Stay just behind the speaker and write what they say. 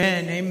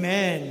Amen.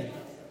 Amen.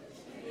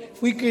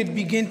 If we could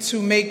begin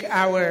to make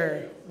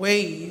our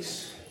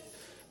ways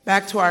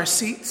back to our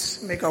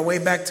seats, make our way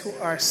back to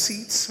our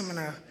seats. I'm going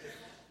to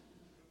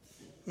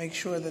make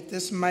sure that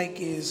this mic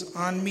is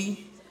on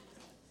me.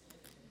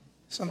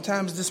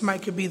 Sometimes this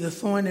mic could be the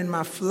thorn in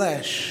my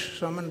flesh,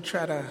 so I'm going to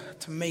try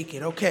to make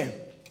it. Okay.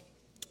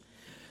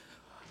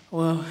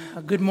 Well,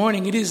 good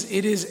morning. It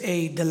is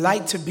a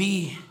delight to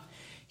be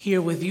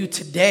here with you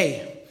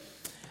today.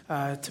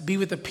 To be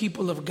with the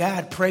people of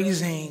God,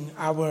 praising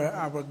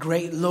our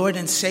great Lord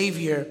and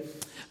Savior,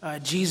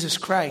 Jesus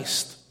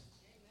Christ.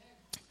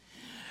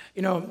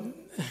 You know,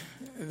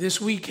 this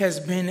week has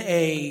been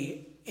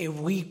a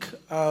week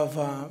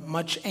of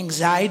much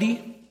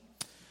anxiety,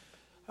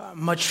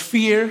 much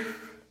fear,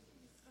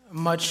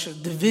 much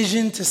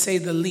division, to say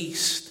the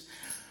least.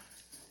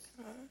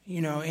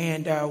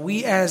 And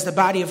we as the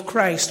body of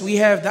Christ, we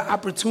have the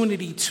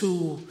opportunity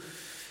to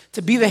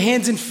be the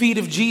hands and feet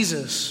of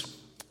Jesus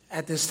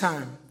at this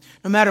time.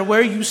 No matter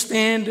where you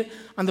stand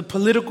on the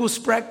political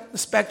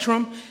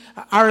spectrum,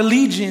 our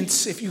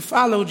allegiance, if you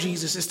follow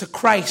Jesus, is to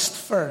Christ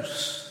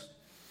first.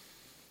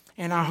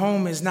 And our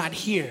home is not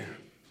here,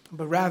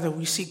 but rather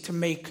we seek to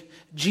make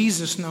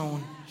Jesus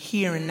known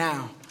here and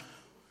now.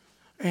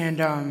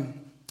 And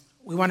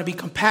we want to be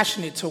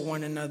compassionate to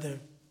one another.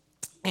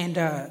 And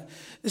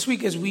this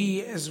week, as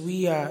we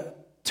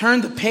turn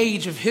the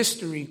page of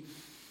history,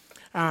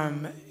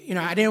 I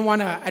didn't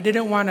want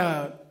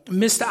to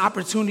miss the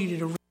opportunity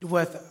to read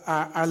what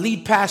our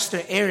lead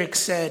pastor Eric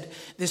said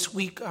this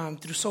week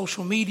through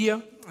social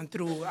media and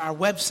through our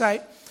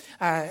website.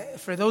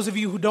 For those of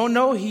you who don't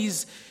know,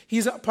 he's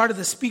a part of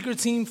the speaker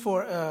team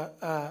for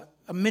a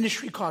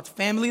ministry called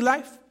Family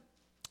Life.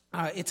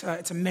 It's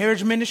a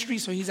marriage ministry,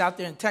 so he's out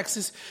there in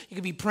Texas. You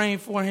could be praying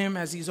for him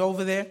as he's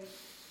over there.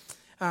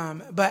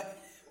 But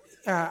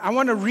I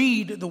want to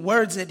read the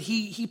words that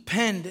he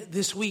penned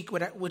this week,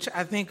 which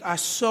I think are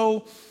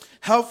so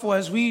helpful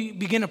as we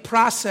begin to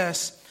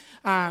process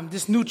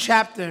this new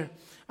chapter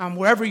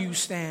wherever you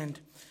stand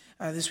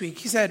this week.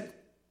 He said,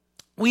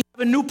 "We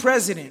have a new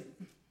president.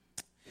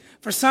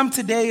 For some,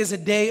 today is a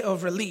day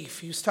of relief."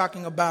 He was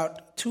talking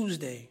about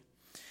Tuesday.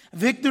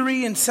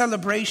 "Victory and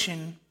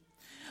celebration,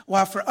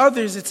 while for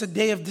others it's a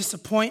day of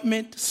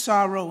disappointment,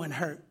 sorrow, and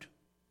hurt.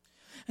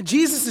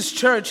 Jesus'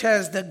 church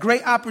has the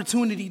great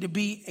opportunity to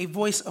be a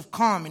voice of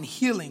calm and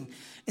healing,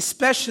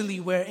 especially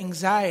where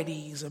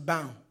anxieties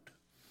abound.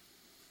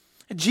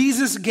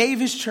 Jesus gave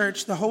his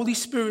church the Holy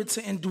Spirit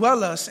to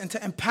indwell us and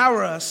to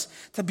empower us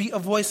to be a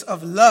voice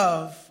of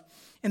love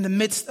in the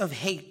midst of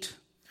hate,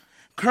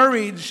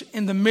 courage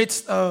in the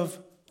midst of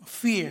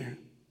fear,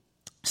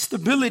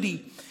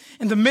 stability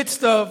in the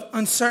midst of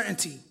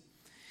uncertainty,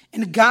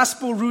 and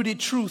gospel-rooted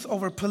truth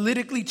over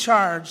politically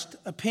charged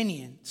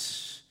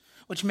opinions,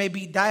 which may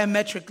be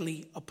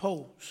diametrically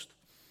opposed.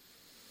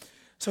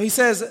 So he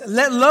says,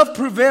 let love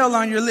prevail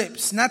on your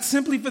lips, not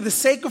simply for the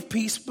sake of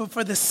peace, but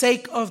for the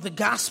sake of the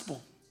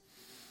gospel.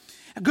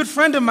 A good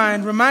friend of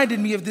mine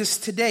reminded me of this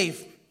today,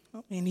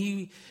 and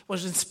he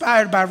was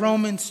inspired by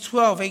Romans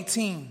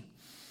 12:18.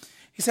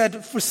 He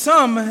said, for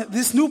some,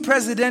 this new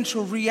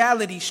presidential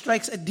reality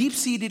strikes a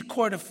deep-seated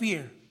chord of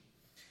fear.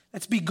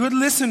 Let's be good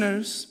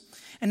listeners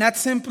and not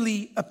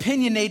simply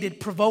opinionated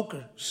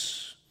provokers.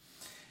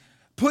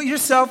 Put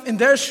yourself in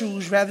their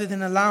shoes rather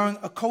than allowing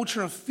a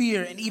culture of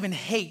fear and even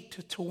hate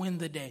to win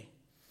the day.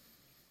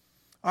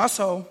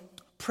 Also,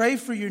 pray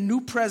for your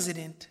new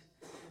president,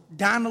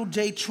 Donald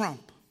J.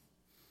 Trump.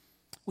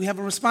 We have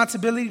a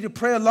responsibility to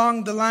pray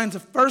along the lines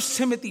of 1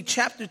 Timothy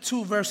chapter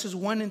 2, verses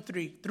 1 and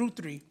 3 through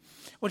 3,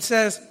 which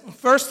says,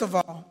 first of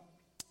all,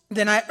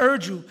 then I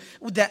urge you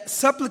that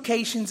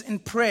supplications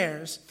and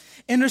prayers,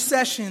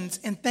 intercessions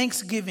and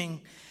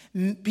thanksgiving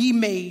be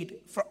made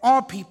for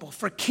all people,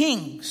 for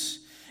kings,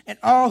 and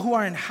all who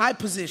are in high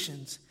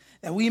positions,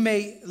 that we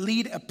may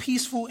lead a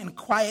peaceful and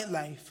quiet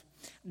life,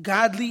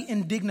 godly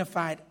and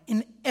dignified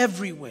in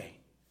every way.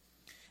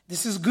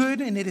 This is good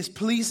and it is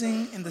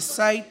pleasing in the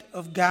sight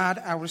of God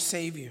our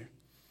Savior.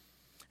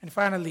 And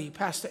finally,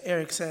 Pastor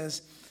Eric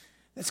says,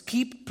 let's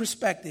keep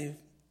perspective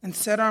and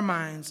set our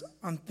minds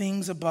on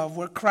things above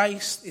where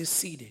Christ is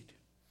seated.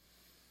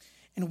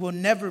 And we'll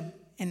never,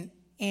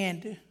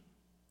 and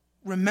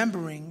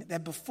remembering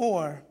that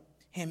before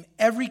him,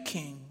 every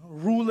king,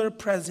 ruler,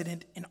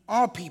 president, and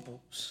all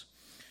peoples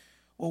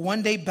will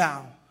one day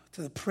bow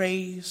to the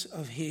praise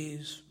of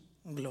his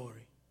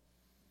glory.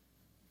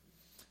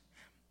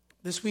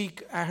 This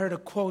week, I heard a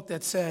quote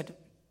that said,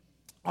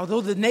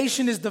 although the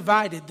nation is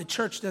divided, the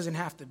church doesn't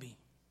have to be.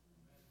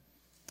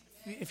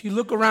 If you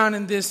look around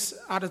in this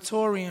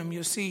auditorium,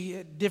 you'll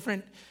see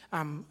different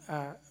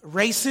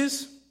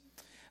races,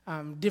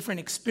 different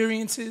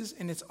experiences,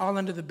 and it's all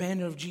under the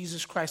banner of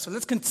Jesus Christ. So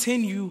let's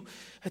continue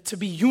to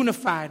be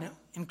unified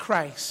in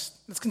Christ.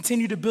 Let's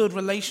continue to build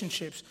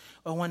relationships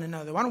with one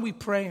another. Why don't we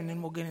pray, and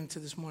then we'll get into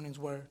this morning's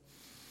word.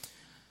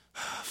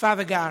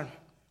 Father God,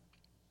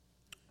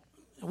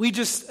 we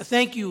just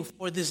thank you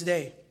for this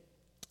day.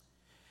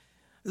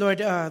 Lord,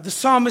 the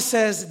psalmist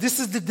says,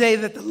 this is the day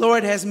that the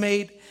Lord has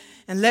made,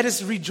 and let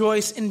us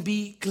rejoice and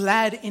be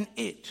glad in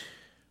it.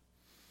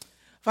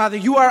 Father,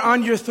 you are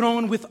on your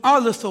throne with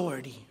all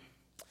authority,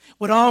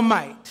 with all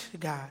might,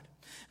 God.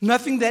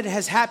 Nothing that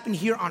has happened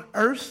here on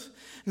earth,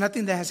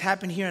 nothing that has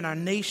happened here in our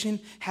nation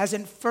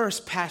hasn't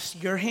first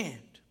passed your hand.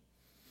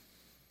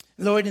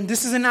 Lord, and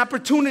this is an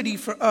opportunity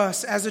for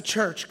us as a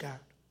church, God,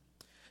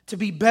 to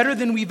be better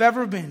than we've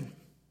ever been,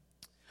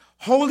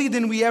 holy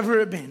than we ever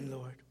have been,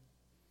 Lord.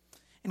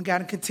 And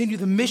God, continue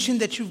the mission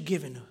that you've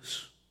given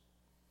us.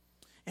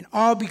 And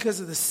all because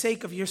of the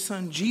sake of your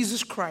Son,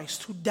 Jesus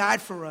Christ, who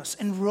died for us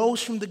and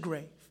rose from the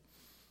grave,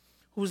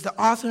 who is the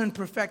author and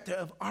perfecter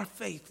of our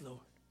faith,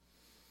 Lord.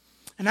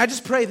 And I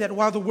just pray that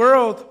while the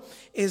world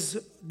is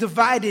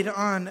divided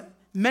on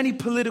many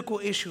political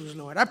issues,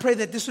 Lord, I pray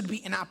that this would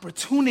be an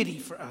opportunity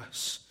for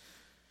us,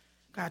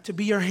 God, to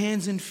be your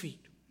hands and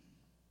feet.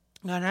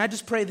 God, and I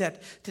just pray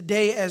that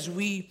today as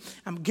we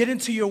get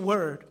into your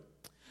word,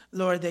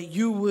 Lord, that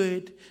you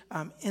would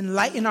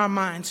enlighten our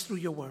minds through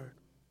your word.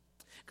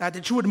 God,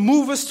 that you would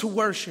move us to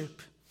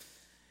worship,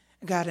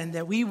 God, and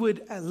that we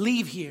would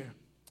leave here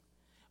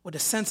with a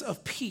sense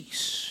of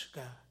peace,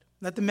 God.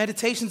 Let the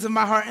meditations of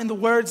my heart and the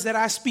words that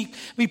I speak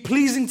be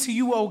pleasing to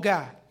you, oh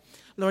God.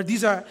 Lord,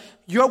 these are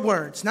your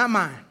words, not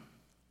mine.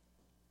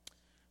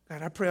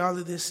 God, I pray all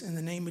of this in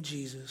the name of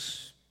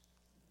Jesus.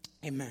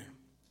 Amen.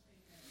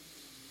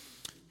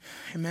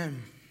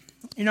 Amen.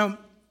 You know,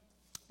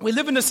 we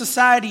live in a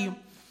society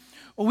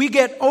where we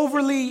get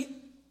overly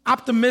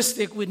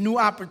optimistic with new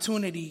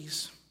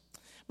opportunities,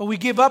 but we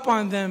give up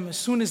on them as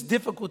soon as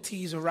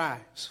difficulties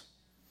arise.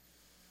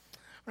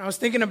 When I was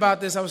thinking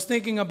about this, I was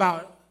thinking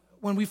about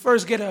when we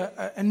first get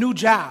a new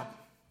job,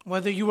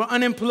 whether you were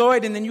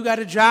unemployed and then you got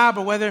a job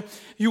or whether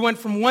you went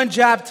from one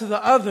job to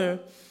the other,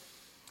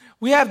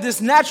 we have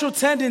this natural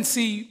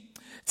tendency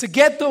to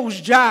get those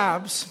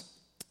jobs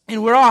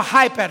and we're all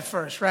hype at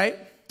first, right?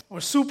 We're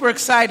super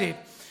excited.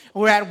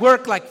 We're at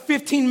work like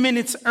 15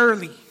 minutes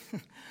early.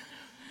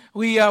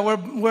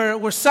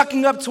 We're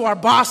sucking up to our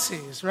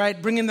bosses,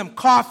 right? Bringing them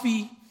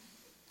coffee.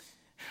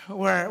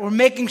 We're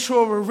making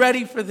sure we're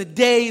ready for the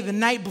day, the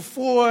night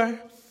before,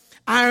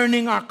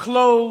 ironing our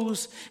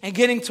clothes and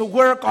getting to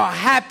work all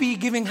happy,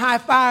 giving high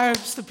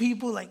fives to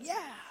people like, yeah,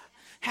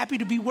 happy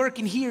to be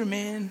working here,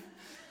 man.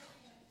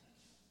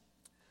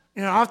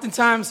 You know,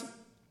 oftentimes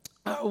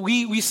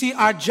we see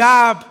our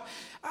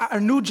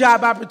new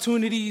job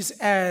opportunities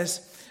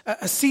as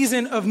a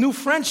season of new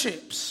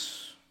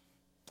friendships,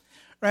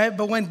 right?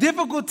 But when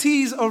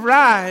difficulties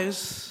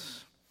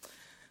arise,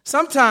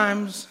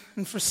 sometimes,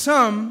 and for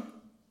some,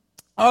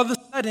 all of a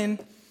sudden,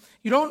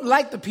 you don't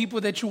like the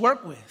people that you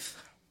work with.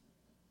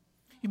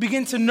 You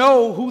begin to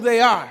know who they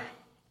are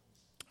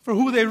for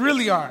who they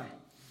really are.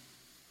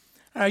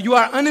 You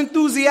are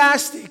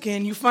unenthusiastic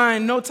and you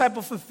find no type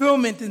of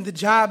fulfillment in the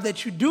job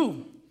that you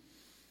do.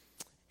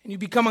 And you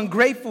become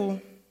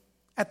ungrateful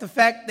at the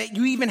fact that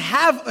you even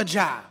have a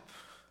job.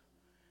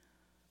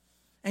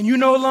 And you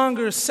no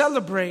longer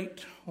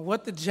celebrate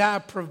what the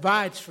job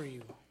provides for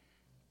you.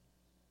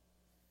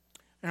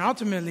 And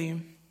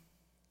ultimately,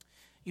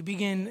 you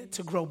begin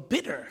to grow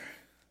bitter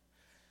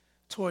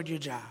toward your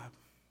job.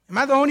 Am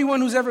I the only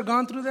one who's ever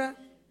gone through that?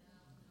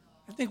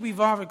 I think we've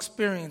all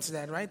experienced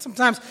that, right?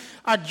 Sometimes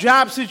our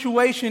job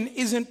situation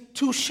isn't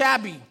too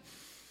shabby.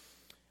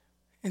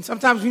 And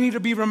sometimes we need to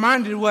be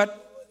reminded what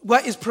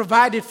is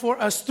provided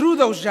for us through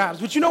those jobs.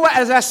 But you know what?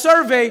 As I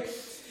survey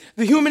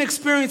the human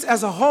experience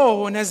as a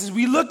whole, and as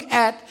we look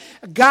at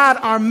God,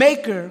 our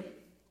maker,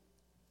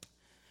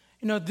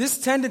 you know, this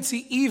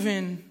tendency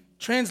even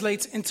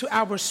translates into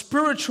our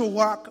spiritual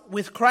walk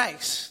with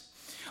Christ.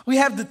 We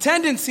have the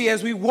tendency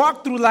as we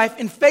walk through life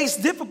and face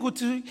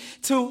difficulty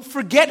to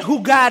forget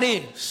who God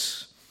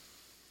is.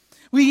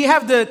 We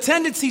have the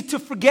tendency to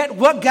forget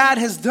what God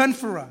has done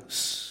for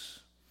us.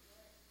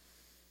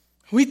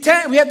 We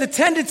have the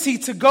tendency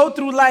to go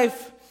through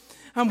life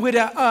with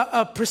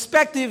a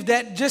perspective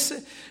that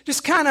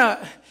just kind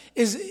of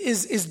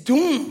is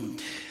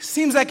doomed.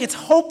 Seems like it's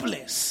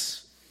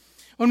hopeless.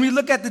 When we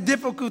look at the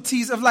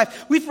difficulties of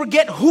life, we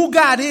forget who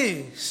God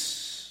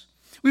is.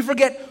 We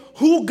forget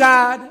who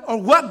God or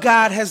what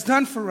God has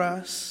done for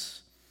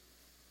us.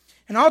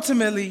 And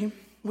ultimately,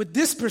 with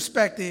this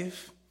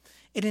perspective,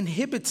 it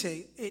inhibits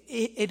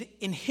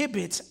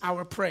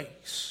our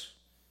praise.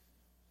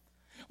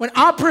 When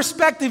our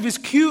perspective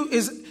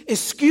is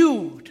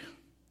skewed,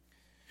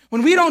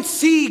 when we don't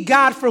see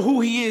God for who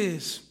he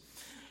is,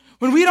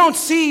 when we don't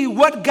see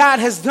what God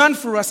has done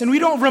for us, and we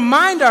don't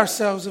remind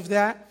ourselves of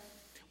that,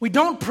 we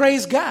don't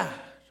praise God.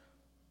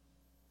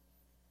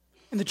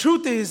 And the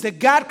truth is that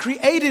God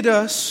created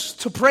us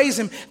to praise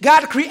him.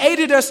 God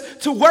created us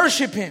to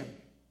worship him.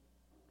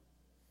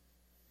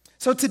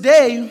 So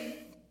today,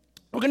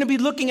 we're going to be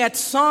looking at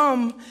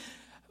Psalm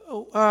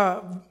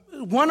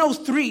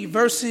 103,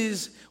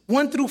 verses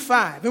 1 through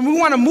 5. And we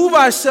want to move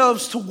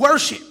ourselves to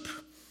worship.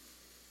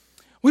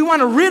 We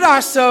want to rid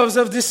ourselves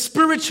of this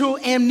spiritual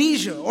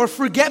amnesia or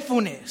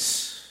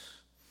forgetfulness.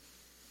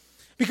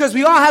 Because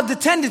we all have the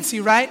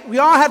tendency, right? We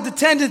all have the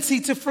tendency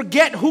to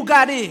forget who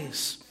God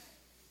is.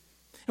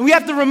 And we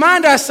have to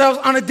remind ourselves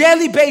on a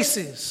daily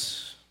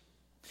basis.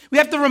 We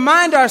have to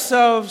remind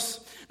ourselves,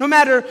 no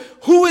matter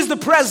who is the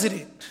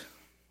president,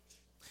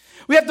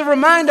 we have to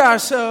remind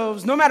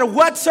ourselves, no matter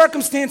what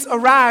circumstance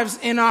arrives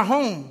in our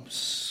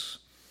homes.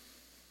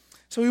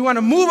 So we want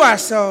to move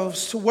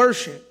ourselves to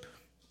worship.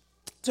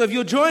 So if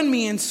you'll join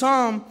me in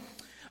Psalm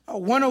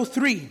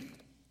 103.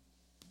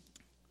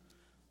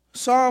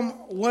 Psalm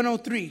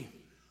 103.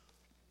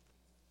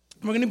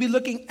 We're going to be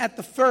looking at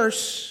the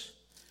first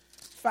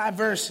 5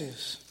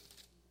 verses.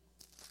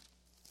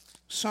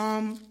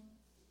 Psalm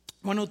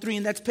 103,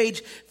 and that's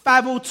page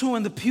 502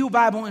 in the Pew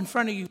Bible in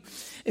front of you.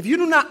 If you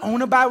do not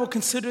own a Bible,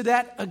 consider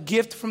that a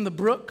gift from the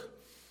brook.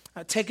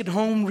 Take it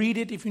home, read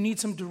it. If you need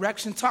some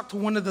direction, talk to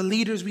one of the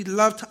leaders. We'd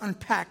love to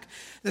unpack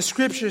the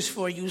scriptures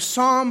for you.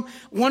 Psalm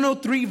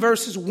 103,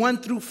 verses 1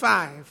 through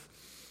 5.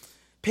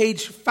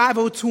 Page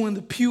 502 in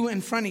the pew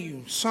in front of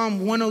you.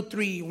 Psalm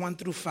 103, 1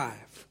 through 5.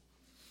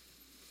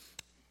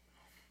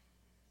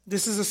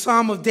 This is a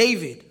psalm of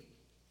David.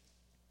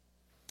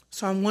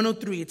 Psalm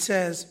 103, it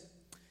says,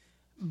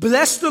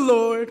 "Bless the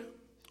Lord,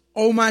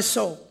 O my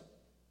soul,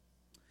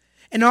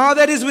 and all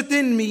that is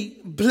within me,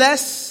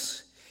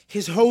 bless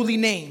his holy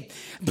name.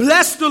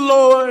 Bless the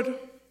Lord,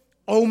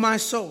 O my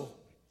soul,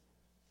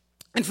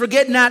 and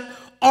forget not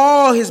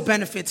all his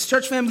benefits."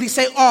 Church family,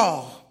 say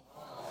all.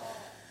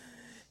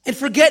 "And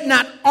forget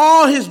not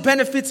all his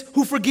benefits,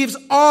 who forgives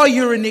all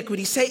your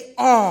iniquity." Say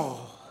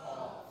all.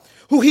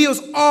 "Who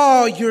heals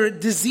all your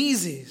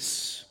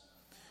diseases,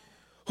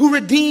 who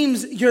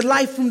redeems your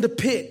life from the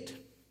pit,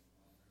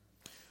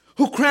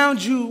 who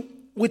crowns you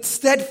with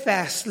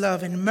steadfast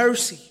love and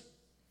mercy,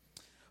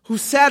 who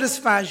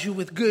satisfies you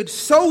with good,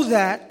 so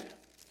that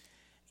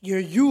your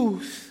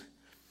youth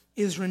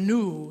is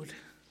renewed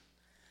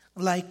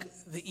like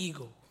the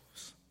eagles."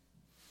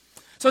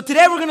 So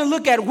today we're going to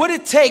look at what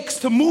it takes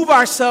to move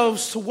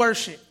ourselves to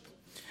worship.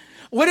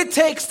 What it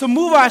takes to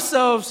move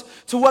ourselves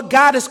to what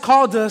God has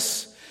called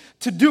us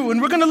to do.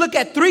 And we're going to look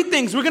at 3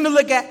 things. We're going to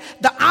look at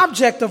the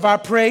object of our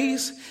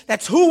praise.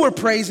 That's who we're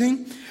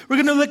praising. We're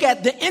going to look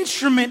at the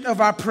instrument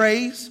of our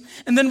praise.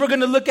 And then we're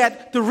going to look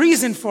at the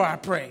reason for our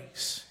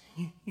praise.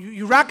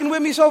 You rocking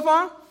with me so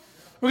far?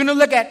 We're going to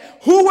look at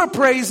who we're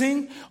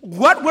praising,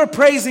 what we're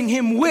praising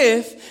him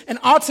with, and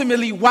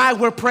ultimately why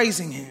we're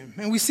praising him.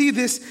 And we see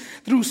this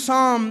through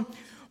Psalm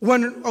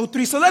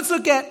 103. So let's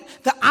look at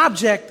the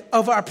object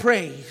of our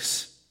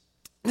praise.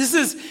 This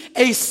is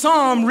a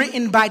psalm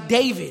written by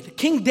David.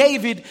 King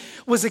David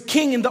was a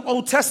king in the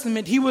Old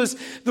Testament. He was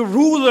the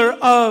ruler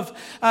of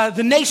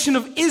the nation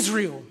of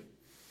Israel.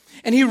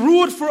 And he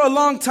ruled for a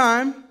long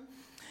time.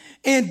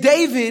 And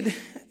David,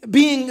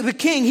 being the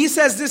king, he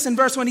says this in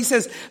verse 1. He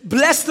says,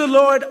 "Bless the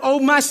Lord, O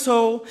my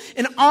soul,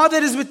 and all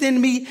that is within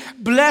me,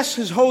 bless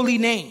his holy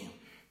name."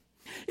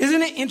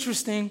 Isn't it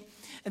interesting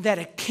that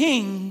a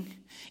king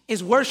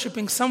is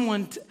worshiping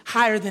someone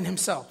higher than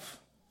himself?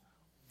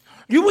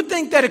 You would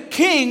think that a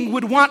king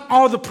would want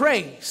all the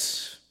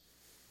praise.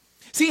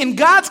 See, in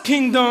God's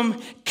kingdom,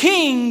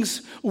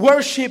 kings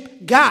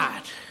worship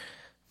God.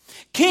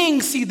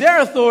 Kings see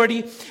their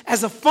authority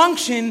as a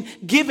function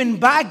given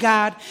by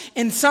God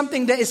and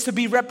something that is to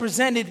be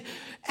represented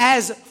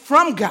as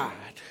from God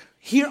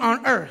here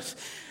on earth.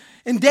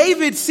 And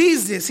David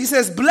sees this. He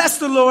says, "Bless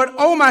the Lord,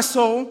 O my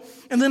soul."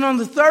 And then on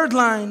the third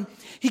line,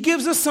 he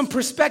gives us some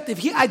perspective.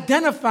 He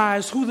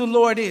identifies who the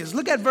Lord is.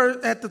 Look at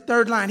the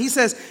third line. He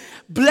says,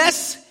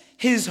 "Bless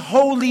his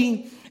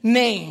holy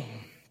name."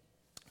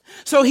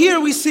 So here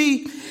we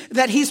see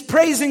that he's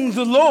praising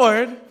the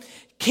Lord,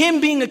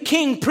 him being a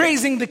king,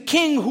 praising the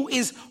king who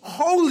is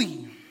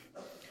holy.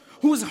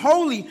 Who is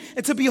holy.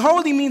 And to be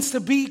holy means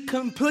to be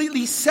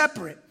completely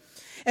separate.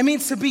 It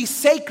means to be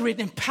sacred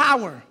in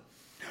power.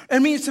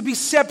 It means to be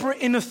separate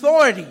in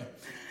authority.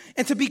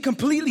 And to be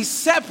completely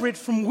separate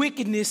from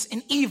wickedness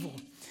and evil.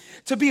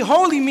 To be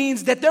holy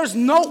means that there's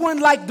no one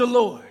like the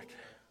Lord.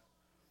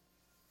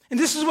 And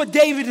this is what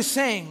David is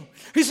saying.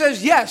 He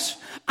says, yes,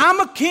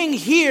 I'm a king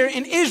here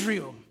in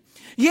Israel.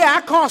 Yeah,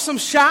 I call some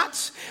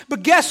shots,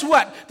 but guess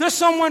what? There's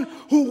someone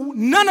who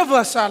none of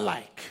us are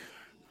like.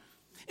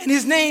 And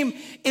his name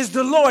is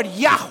the Lord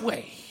Yahweh.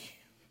 And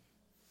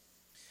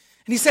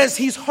he says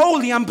he's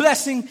holy. I'm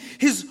blessing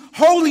his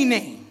holy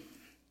name.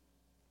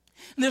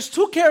 And there's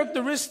 2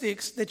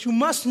 characteristics that you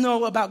must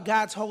know about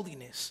God's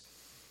holiness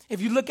if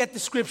you look at the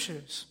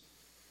scriptures.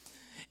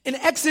 In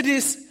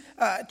Exodus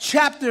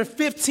chapter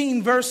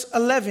 15, verse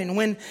 11,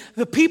 when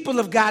the people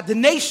of God, the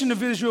nation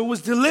of Israel, was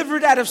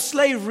delivered out of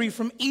slavery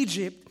from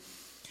Egypt,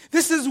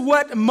 this is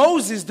what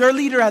Moses, their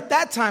leader at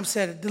that time,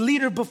 said, the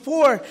leader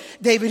before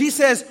David. He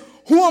says,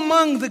 "Who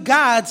among the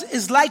gods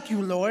is like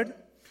you, Lord?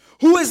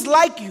 Who is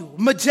like you,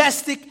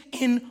 majestic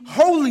in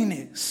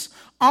holiness,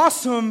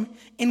 awesome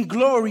in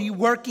glory,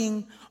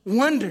 working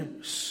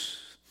wonders?"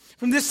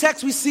 From this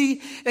text, we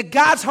see that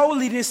God's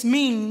holiness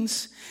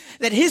means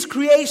that his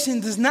creation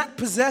does not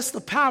possess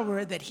the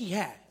power that he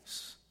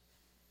has.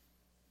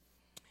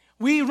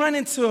 we run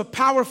into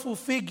powerful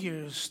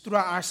figures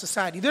throughout our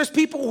society. There's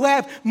people who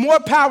have more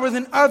power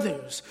than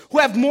others, who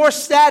have more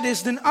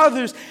status than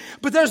others,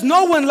 but there's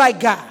no one like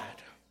God.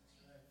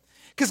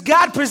 Because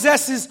God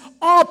possesses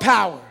all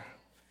power.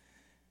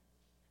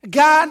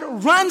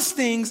 God runs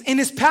things, and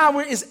his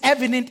power is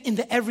evident in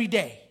the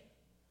everyday.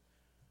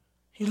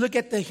 You look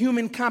at the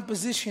human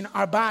composition,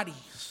 our bodies.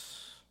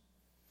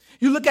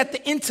 You look at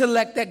the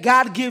intellect that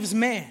God gives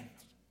man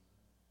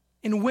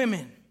and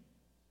women.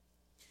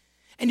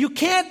 And you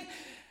can't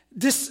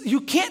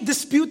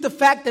dispute the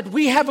fact that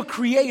we have a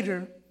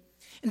creator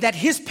and that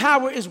his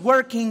power is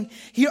working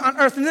here on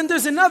earth. And then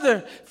there's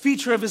another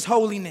feature of his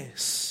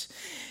holiness.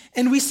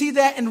 And we see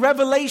that in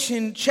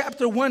Revelation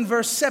chapter 1,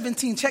 verse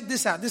 17. Check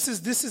this out. This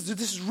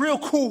is real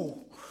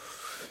cool.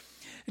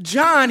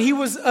 John, he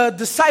was a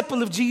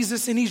disciple of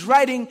Jesus, and he's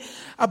writing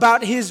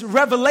about his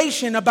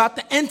revelation about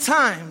the end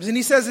times. And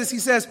he says this, he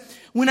says,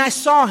 when I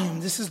saw him,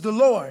 this is the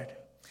Lord,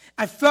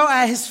 I fell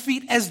at his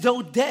feet as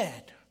though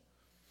dead.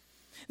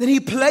 Then he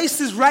placed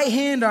his right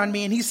hand on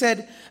me and he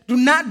said, do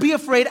not be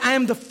afraid. I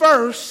am the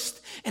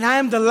first and I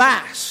am the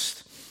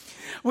last.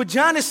 What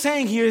John is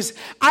saying here is,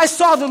 I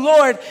saw the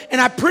Lord and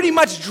I pretty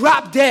much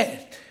dropped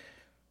dead.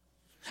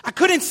 I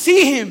couldn't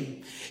see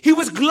him. He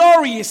was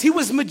glorious. He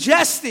was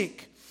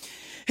majestic.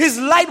 His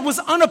light was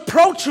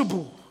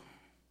unapproachable.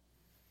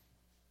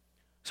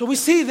 So we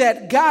see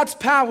that God's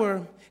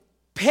power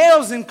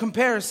pales in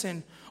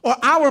comparison, or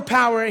our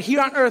power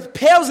here on earth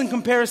pales in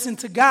comparison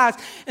to God's.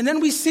 And then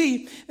we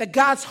see that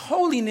God's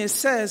holiness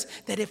says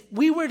that if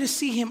we were to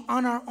see him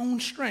on our own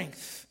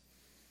strength,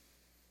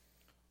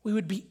 we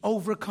would be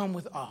overcome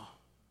with awe.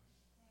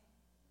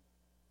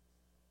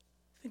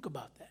 Think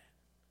about that.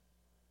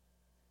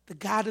 The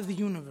God of the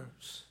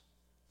universe,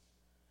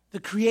 the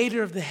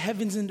creator of the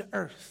heavens and the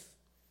earth,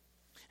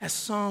 as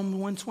Psalm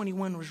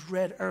 121 was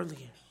read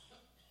earlier,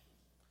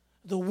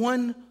 the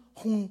one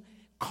who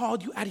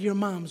called you out of your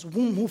mom's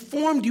womb, who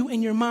formed you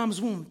in your mom's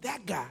womb,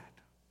 that God.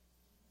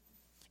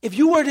 If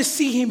you were to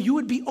see him, you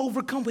would be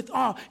overcome with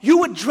awe. You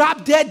would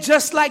drop dead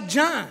just like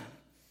John.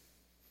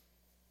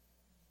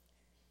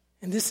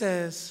 And this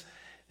says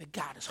that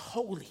God is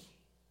holy.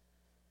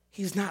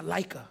 He's not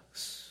like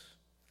us.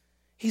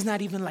 He's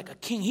not even like a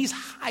king. He's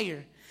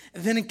higher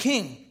than a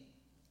king.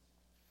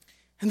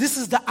 And this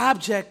is the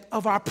object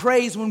of our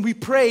praise when we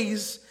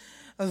praise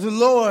the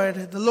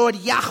Lord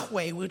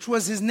Yahweh, which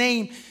was his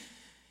name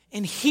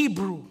in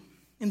Hebrew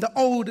in the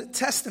Old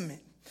Testament.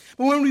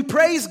 But when we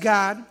praise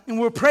God and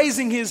we're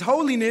praising his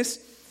holiness,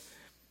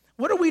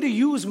 what are we to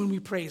use when we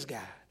praise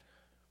God?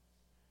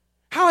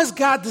 How has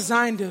God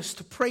designed us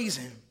to praise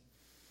him?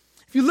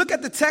 If you look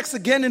at the text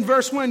again in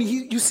verse 1,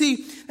 you see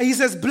that he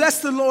says,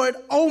 bless the Lord,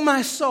 O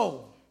my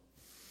soul.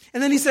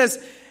 And then he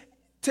says,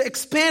 to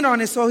expand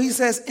on it, so he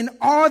says, in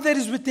all that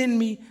is within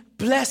me,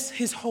 bless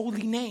his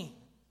holy name.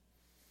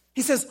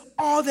 He says,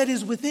 all that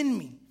is within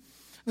me.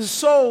 The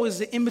soul is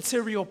the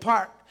immaterial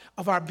part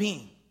of our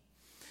being.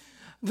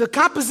 The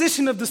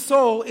composition of the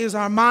soul is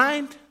our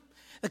mind.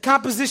 The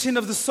composition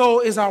of the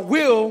soul is our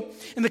will.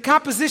 And the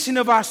composition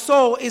of our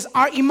soul is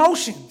our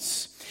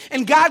emotions.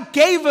 And God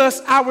gave us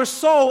our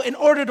soul in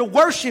order to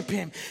worship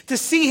him, to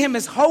see him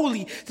as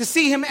holy, to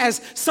see him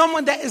as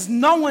someone that is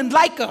no one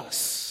like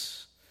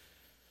us.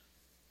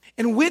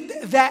 And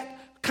with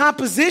that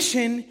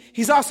composition,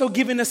 he's also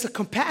given us a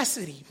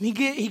capacity. He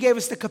gave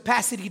us the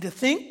capacity to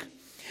think.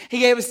 He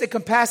gave us the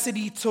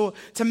capacity to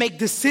make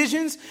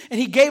decisions. And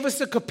he gave us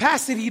the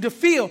capacity to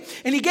feel.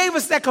 And he gave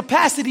us that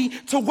capacity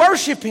to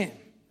worship him.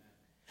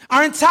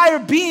 Our entire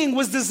being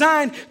was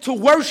designed to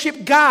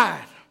worship God.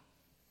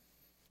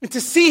 And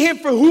to see him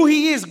for who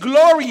he is,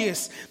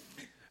 glorious,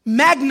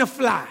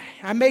 magnify.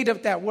 I made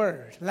up that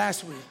word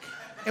last week.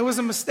 It was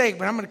a mistake,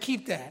 but I'm going to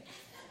keep that.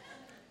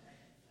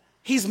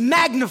 He's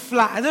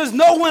magnified. There's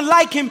no one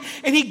like him.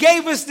 And he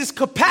gave us this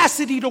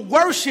capacity to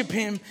worship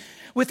him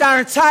with our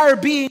entire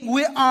being,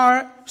 with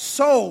our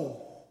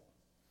soul.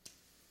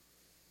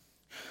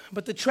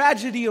 But the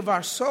tragedy of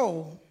our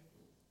soul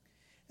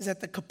is that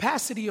the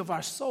capacity of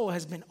our soul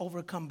has been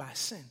overcome by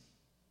sin.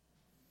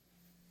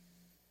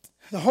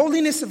 The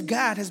holiness of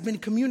God has been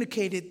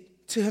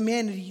communicated to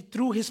humanity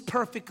through his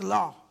perfect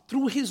law,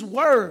 through his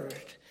word.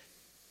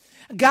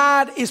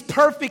 God is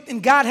perfect,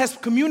 and God has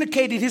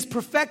communicated his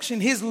perfection,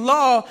 his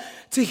law,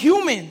 to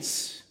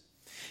humans.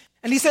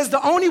 And he says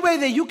the only way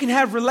that you can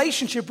have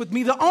relationship with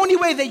me, the only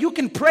way that you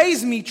can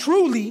praise me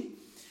truly,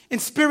 in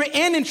spirit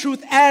and in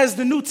truth, as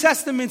the New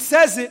Testament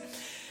says it,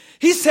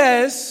 he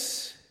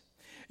says,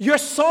 your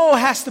soul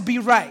has to be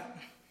right.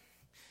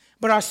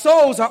 But our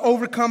souls are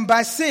overcome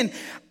by sin.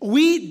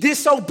 We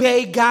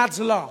disobey God's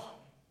law.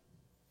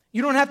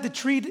 You don't have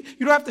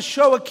to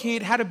show a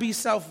kid how to be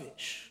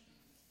selfish.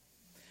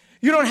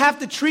 You don't have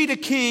to treat a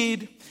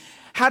kid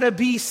how to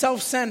be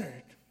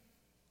self-centered.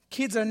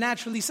 Kids are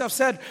naturally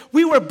self-centered.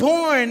 We were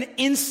born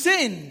in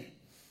sin.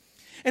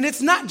 And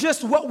it's not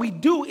just what we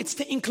do, it's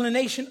the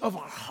inclination of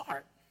our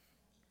heart.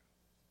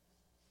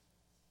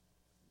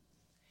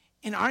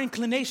 And our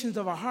inclinations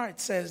of our heart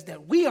says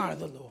that we are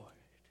the Lord.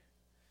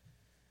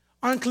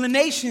 Our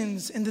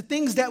inclinations and the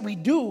things that we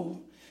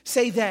do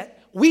say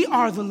that we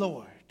are the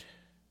Lord.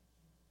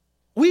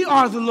 We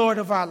are the Lord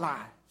of our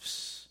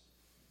lives.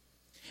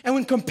 And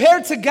when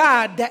compared to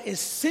God, that is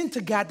sin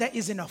to God. That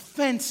is an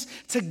offense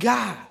to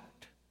God.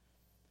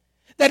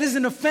 That is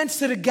an offense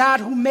to the God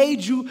who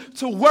made you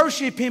to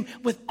worship him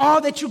with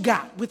all that you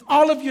got, with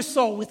all of your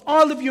soul, with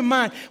all of your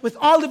mind, with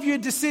all of your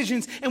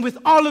decisions, and with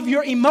all of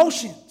your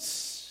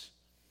emotions.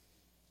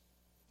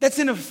 That's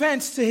an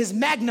offense to his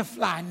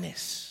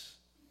magnifiedness.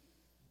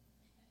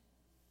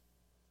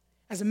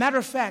 As a matter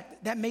of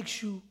fact, that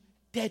makes you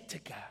dead to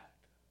God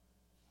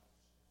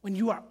when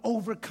you are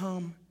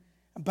overcome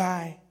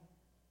by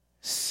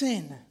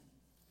sin.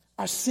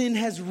 Our sin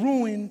has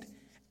ruined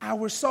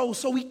our soul.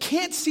 So we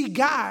can't see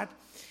God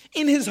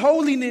in his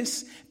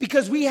holiness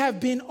because we have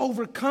been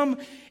overcome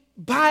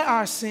by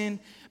our sin,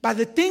 by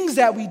the things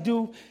that we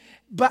do,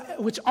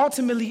 but which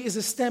ultimately is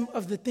a stem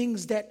of the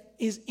things that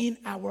is in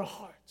our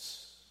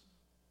hearts.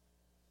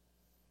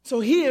 So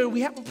here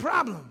we have a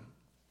problem.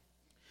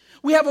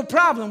 We have a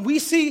problem. We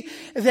see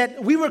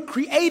that we were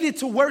created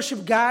to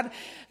worship God,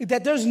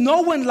 that there's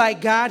no one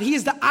like God. He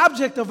is the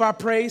object of our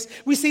praise.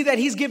 We see that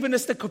he's given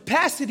us the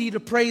capacity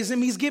to praise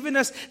him. He's given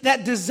us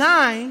that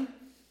design,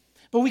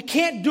 but we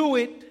can't do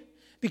it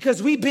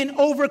because we've been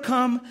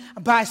overcome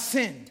by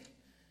sin.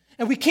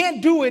 And we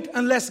can't do it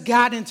unless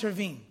God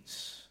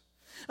intervenes,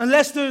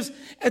 unless there's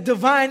a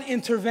divine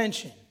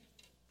intervention.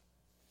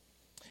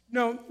 You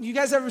know, you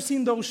guys ever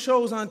seen those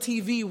shows on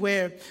TV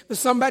where there's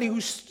somebody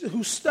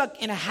who's stuck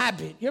in a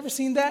habit? You ever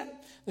seen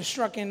that? They're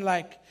stuck in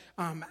like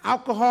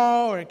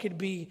alcohol, or it could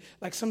be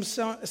like some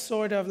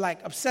sort of like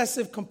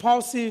obsessive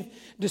compulsive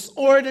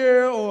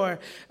disorder, or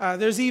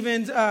there's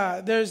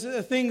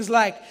things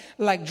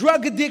like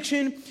drug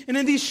addiction. And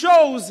in these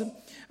shows,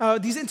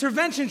 these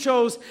intervention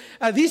shows,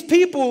 these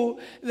people,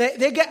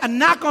 they get a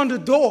knock on the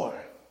door.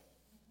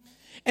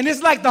 And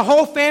it's like the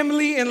whole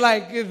family and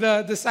like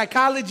the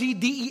psychology,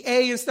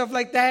 DEA and stuff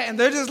like that. And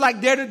they're just like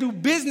there to do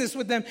business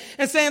with them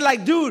and saying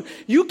like, dude,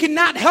 you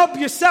cannot help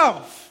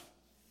yourself.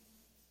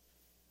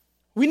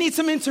 We need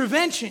some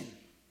intervention.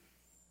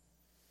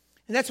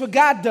 And that's what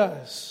God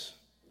does.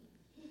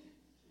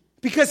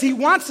 Because he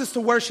wants us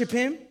to worship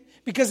him.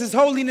 Because his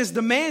holiness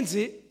demands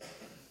it.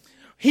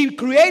 He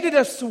created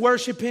us to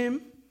worship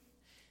him.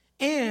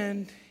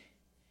 And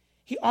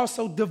he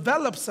also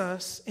develops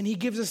us, and he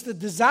gives us the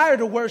desire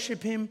to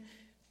worship him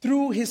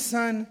through his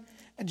son,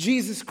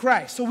 Jesus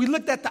Christ. So we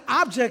looked at the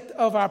object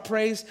of our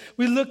praise.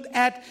 We looked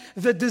at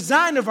the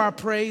design of our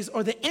praise,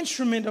 or the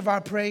instrument of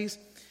our praise.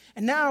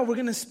 And now we're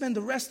going to spend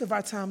the rest of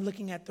our time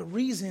looking at the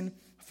reason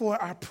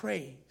for our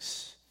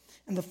praise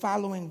in the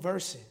following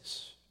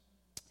verses.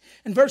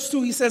 In verse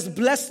 2, he says,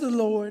 "Bless the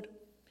Lord,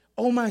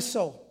 O my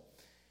soul."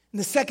 In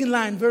the second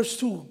line, verse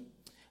 2,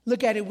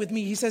 look at it with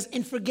me. He says,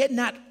 "And forget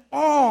not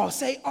all,"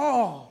 say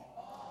all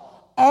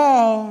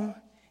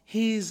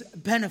his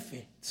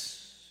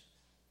benefits.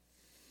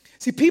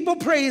 See, people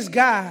praise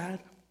God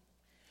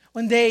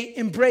when they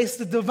embrace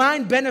the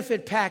divine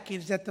benefit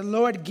package that the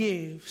Lord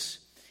gives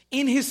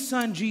in his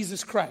son,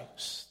 Jesus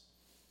Christ.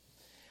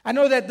 I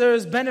know that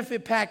there's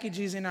benefit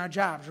packages in our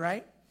jobs,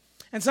 right?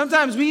 And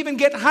sometimes we even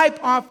get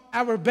hype off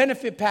our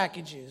benefit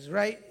packages,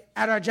 right,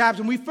 at our jobs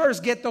when we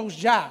first get those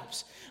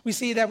jobs. We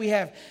see that we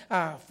have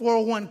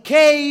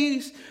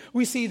 401ks.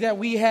 We see that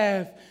we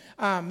have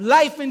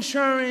life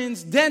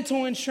insurance,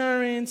 dental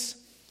insurance.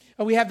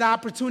 We have the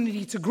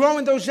opportunity to grow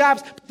in those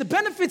jobs. But the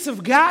benefits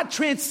of God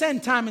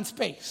transcend time and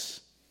space.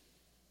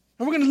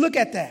 And we're going to look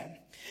at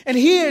that. And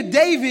here,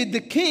 David,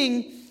 the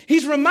king,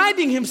 he's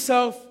reminding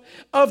himself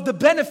of the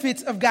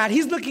benefits of God.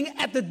 He's looking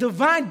at the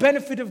divine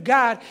benefit of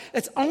God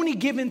that's only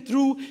given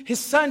through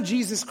his son,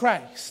 Jesus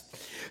Christ.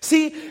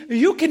 See,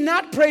 you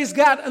cannot praise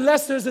God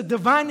unless there's a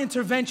divine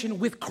intervention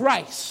with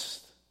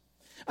Christ.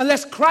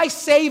 Unless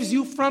Christ saves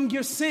you from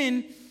your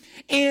sin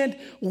and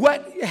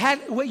what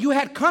you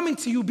had coming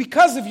to you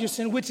because of your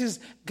sin, which is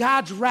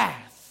God's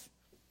wrath.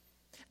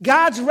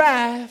 God's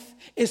wrath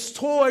is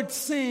towards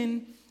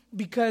sin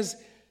because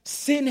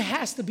sin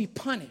has to be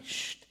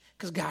punished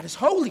because God is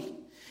holy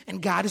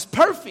and God is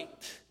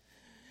perfect.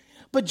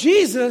 But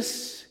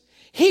Jesus,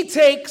 he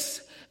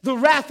takes the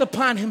wrath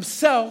upon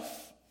himself.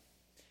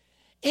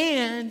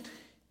 And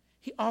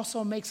he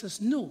also makes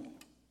us new.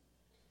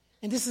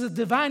 And this is a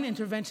divine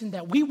intervention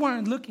that we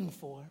weren't looking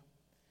for,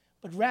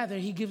 but rather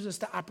he gives us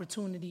the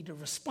opportunity to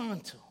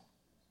respond to.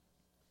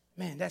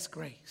 Man, that's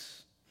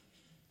grace.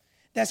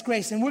 That's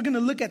grace. And we're going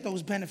to look at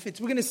those benefits.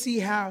 We're going to see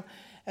how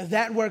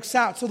that works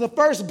out. So the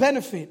first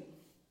benefit,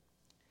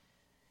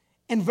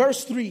 in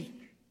verse 3,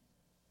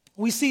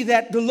 we see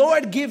that the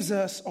Lord gives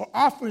us or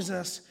offers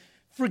us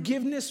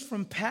forgiveness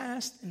from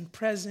past and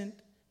present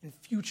and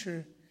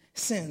future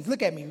sins.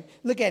 Look at me.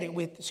 Look at it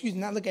with,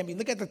 not look at me.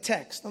 Look at the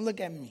text. Don't look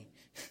at me.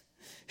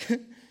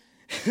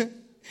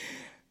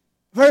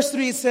 Verse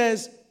 3, it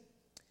says,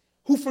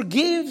 "Who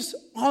forgives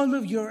all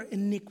of your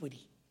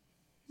iniquity."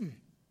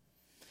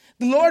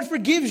 The Lord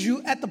forgives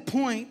you at the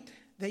point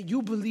that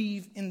you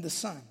believe in the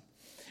Son.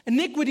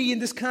 Iniquity in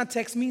this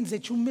context means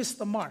that you missed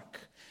the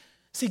mark.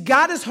 See,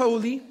 God is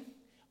holy.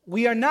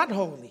 We are not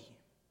holy.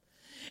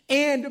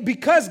 And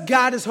because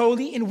God is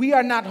holy and we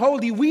are not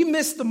holy, we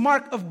miss the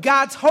mark of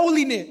God's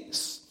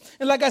holiness.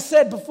 And like I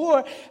said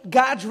before,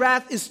 God's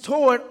wrath is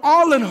toward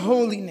all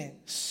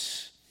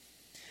unholiness.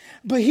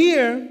 But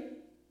here,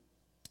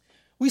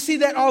 we see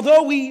that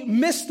although we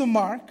miss the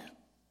mark,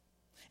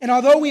 and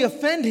although we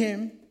offend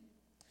him,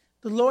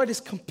 the Lord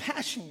is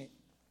compassionate.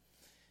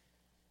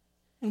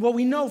 And what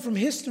we know from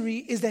history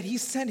is that he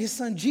sent his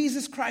son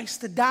Jesus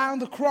Christ to die on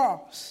the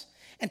cross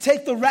and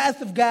take the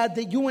wrath of God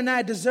that you and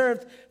I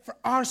deserved for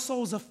our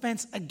soul's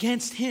offense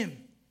against him.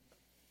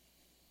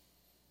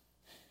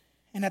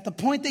 And at the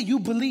point that you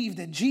believe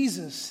that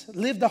Jesus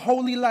lived the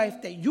holy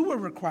life that you were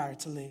required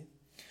to live,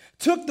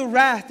 took the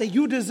wrath that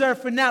you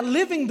deserve for not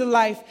living the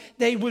life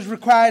that was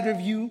required of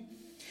you,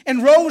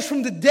 and rose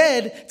from the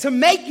dead to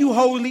make you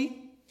holy,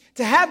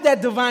 to have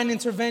that divine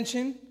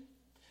intervention,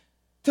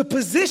 to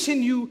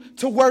position you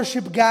to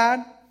worship God,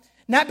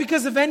 not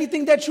because of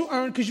anything that you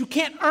earn, because you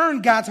can't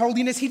earn God's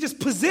holiness. He just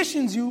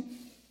positions you.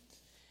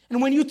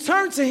 And when you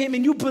turn to him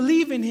and you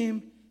believe in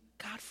him,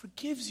 God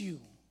forgives you.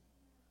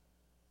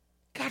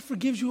 God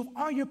forgives you of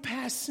all your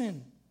past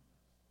sin.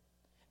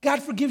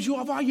 God forgives you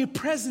of all your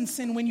present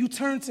sin when you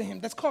turn to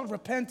him. That's called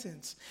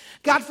repentance.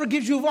 God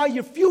forgives you of all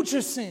your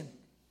future sin.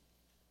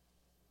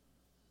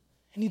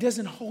 And he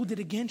doesn't hold it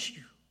against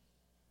you.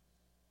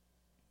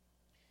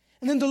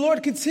 And then the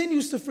Lord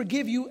continues to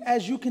forgive you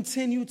as you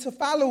continue to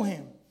follow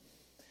him.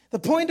 The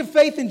point of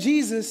faith in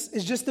Jesus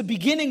is just the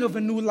beginning of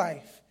a new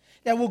life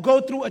that will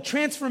go through a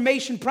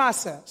transformation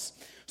process.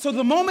 So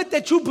the moment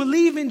that you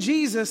believe in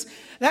Jesus,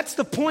 that's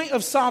the point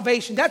of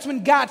salvation. That's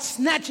when God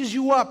snatches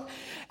you up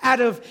out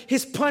of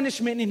his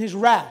punishment and his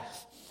wrath.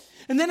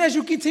 And then as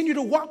you continue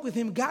to walk with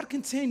him, God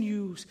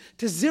continues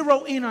to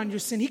zero in on your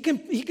sin. He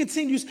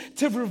continues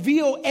to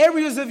reveal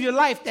areas of your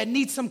life that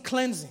need some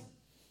cleansing.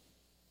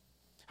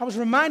 I was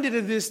reminded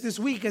of this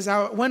week as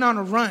I went on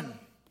a run.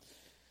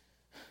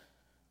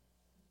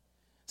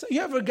 So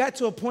you ever got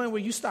to a point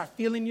where you start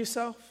feeling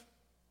yourself?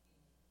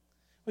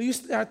 Where you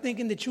start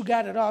thinking that you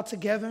got it all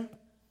together?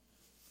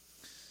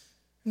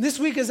 And this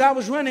week as I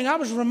was running, I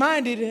was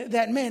reminded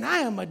that, man, I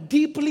am a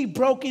deeply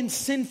broken,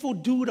 sinful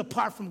dude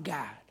apart from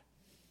God.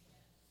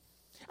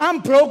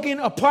 I'm broken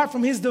apart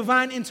from his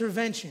divine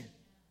intervention.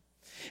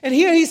 And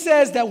here he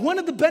says that one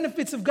of the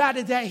benefits of God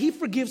is that he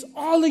forgives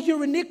all of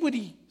your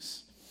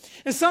iniquities.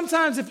 And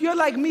sometimes if you're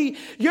like me,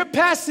 your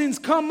past sins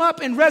come up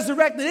and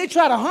resurrect and they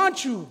try to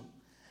haunt you.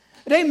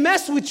 They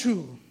mess with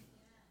you.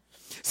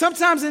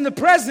 Sometimes in the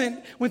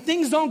present, when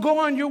things don't go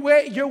on your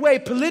way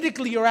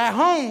politically or at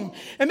home,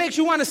 it makes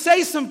you want to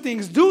say some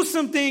things, do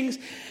some things,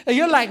 and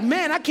you're like,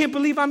 man, I can't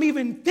believe I'm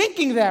even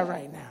thinking that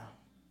right now.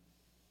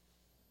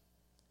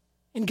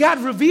 And God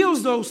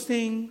reveals those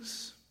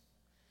things,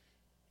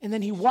 and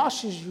then he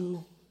washes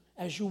you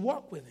as you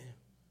walk with him.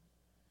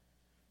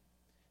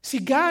 See,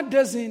 God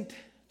doesn't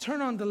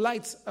turn on the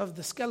lights of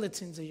the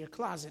skeletons of your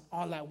closet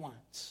all at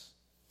once.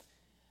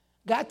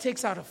 God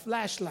takes out a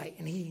flashlight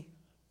and he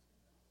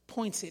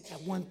points it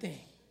at one thing.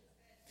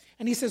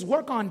 And he says,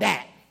 work on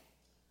that.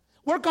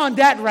 Work on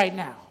that right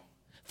now.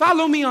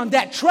 Follow me on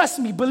that. Trust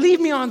me. Believe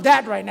me on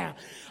that right now.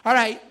 All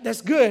right,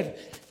 that's good.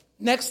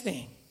 Next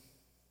thing.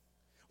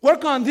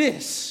 Work on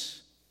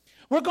this.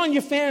 Work on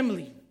your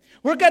family.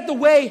 Work at the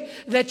way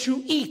that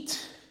you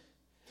eat.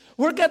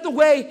 Work at the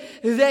way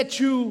that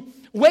you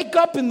wake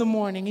up in the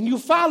morning and you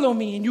follow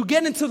me and you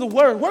get into the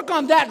word. Work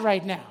on that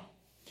right now.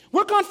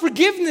 Work on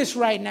forgiveness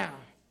right now.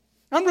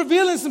 I'm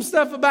revealing some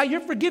stuff about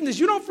your forgiveness.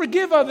 You don't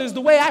forgive others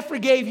the way I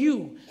forgave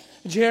you,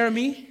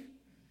 Jeremy.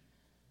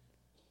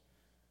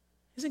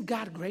 Isn't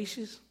God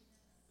gracious?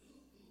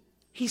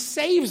 He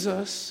saves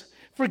us,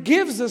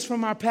 forgives us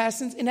from our past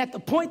sins, and at the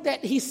point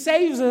that he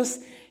saves us,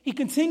 he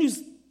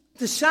continues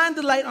to shine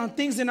the light on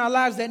things in our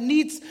lives that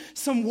needs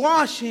some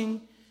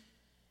washing,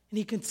 and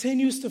he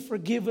continues to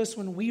forgive us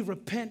when we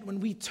repent, when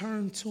we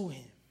turn to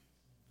him.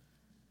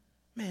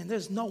 Man,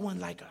 there's no one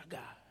like our God.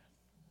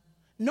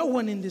 No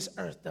one in this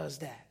earth does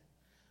that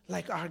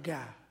like our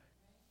God.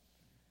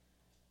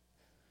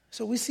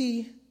 So we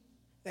see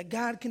that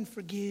God can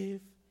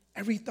forgive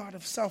every thought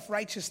of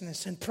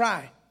self-righteousness and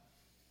pride.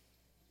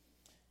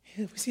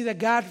 We see that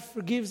God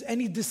forgives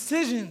any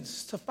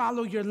decisions to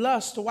follow your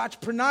lust, to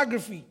watch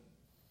pornography.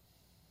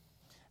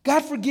 God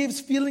forgives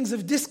feelings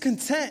of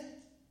discontent,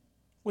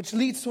 which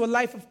leads to a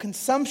life of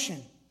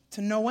consumption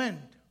to no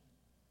end.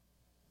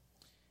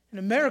 In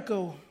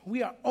America,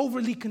 we are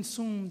overly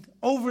consumed,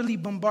 overly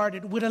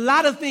bombarded with a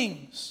lot of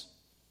things.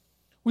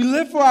 We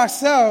live for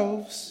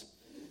ourselves,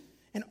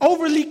 and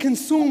overly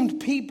consumed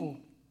people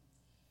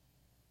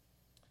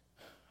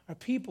are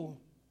people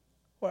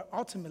who are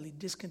ultimately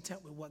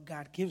discontent with what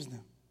God gives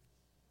them.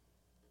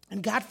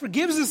 And God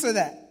forgives us of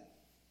that.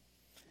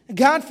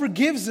 God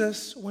forgives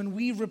us when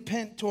we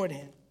repent toward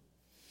him.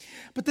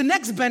 But the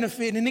next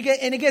benefit, and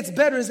it gets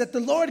better, is that the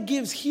Lord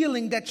gives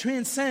healing that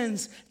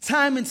transcends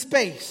time and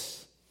space.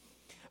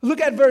 Look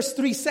at verse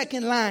 3,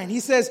 second line. He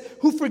says,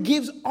 who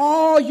forgives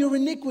all your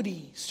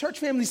iniquities. Church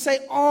family, say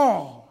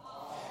all.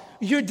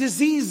 your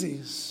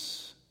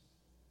diseases.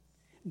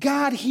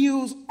 God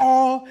heals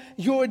all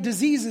your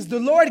diseases. The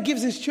Lord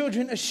gives his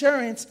children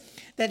assurance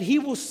that he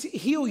will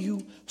heal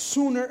you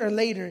sooner or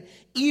later,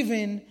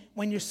 even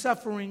when you're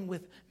suffering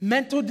with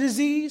mental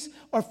disease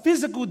or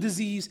physical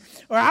disease,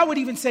 or I would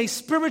even say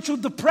spiritual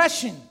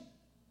depression.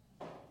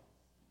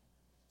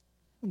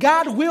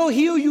 God will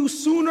heal you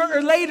sooner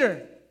or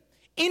later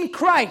in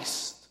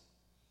Christ.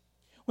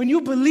 When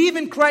you believe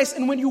in Christ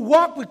and when you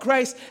walk with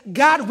Christ,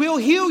 God will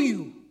heal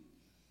you.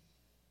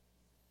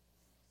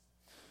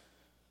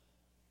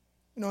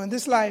 In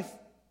this life,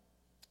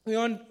 we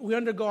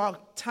undergo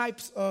all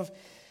types of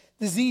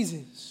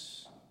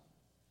diseases.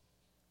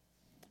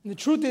 And the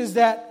truth is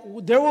that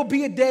there will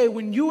be a day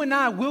when you and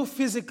I will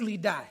physically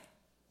die.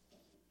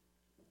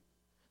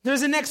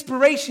 There's an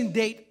expiration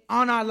date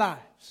on our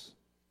lives.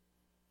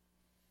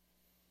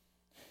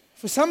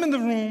 For some in the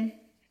room,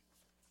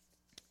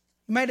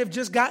 you might have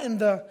just gotten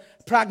the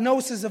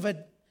prognosis of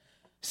a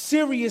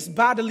serious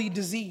bodily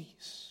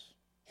disease.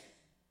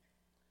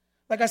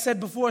 Like I said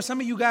before, some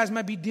of you guys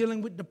might be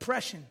dealing with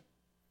depression.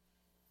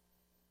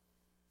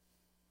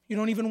 You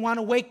don't even want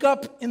to wake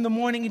up in the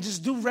morning and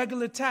just do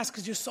regular tasks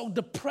because you're so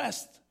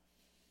depressed.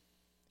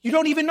 You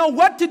don't even know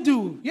what to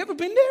do. You ever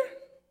been there?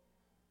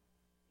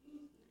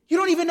 You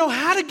don't even know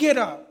how to get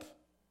up.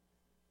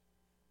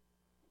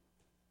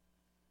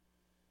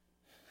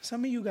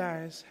 Some of you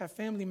guys have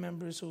family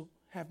members who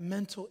have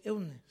mental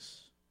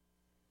illness.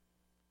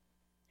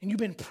 And you've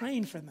been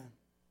praying for them,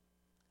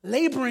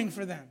 laboring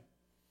for them.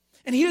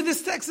 And here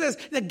this text says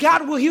that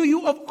God will heal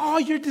you of all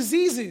your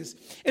diseases.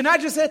 And I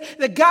just said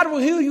that God will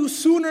heal you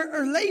sooner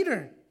or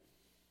later.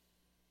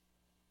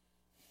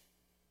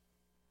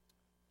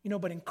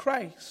 But in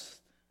Christ,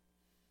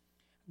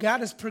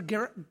 God is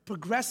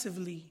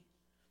progressively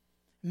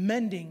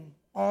mending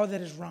all that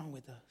is wrong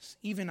with us,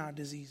 even our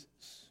diseases.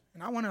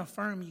 And I want to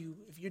affirm you,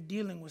 if you're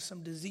dealing with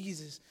some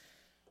diseases,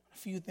 a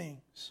few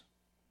things.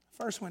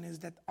 First one is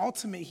that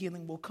ultimate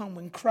healing will come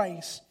when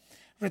Christ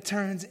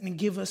returns and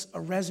give us a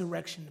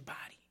resurrection body.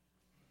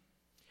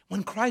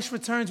 When Christ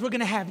returns, we're going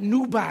to have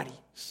new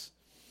bodies.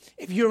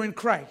 If you're in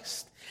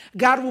Christ,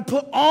 God will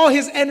put all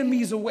his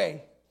enemies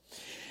away.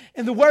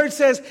 And the word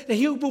says that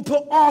he will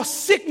put all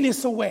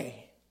sickness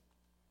away.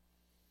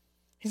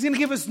 He's going to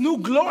give us new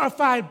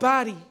glorified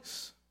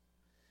bodies,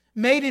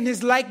 made in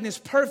his likeness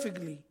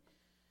perfectly.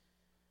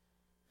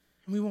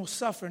 And we won't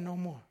suffer no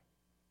more.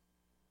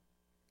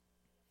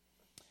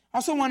 I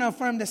also want to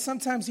affirm that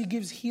sometimes he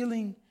gives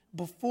healing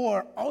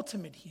before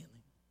ultimate healing.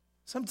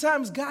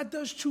 Sometimes God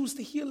does choose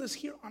to heal us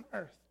here on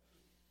earth.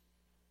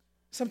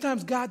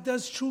 Sometimes God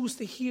does choose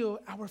to heal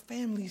our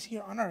families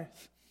here on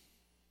earth.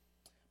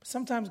 But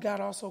sometimes God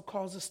also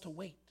calls us to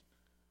wait.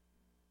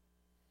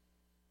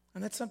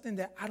 And that's something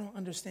that I don't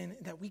understand,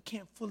 that we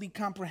can't fully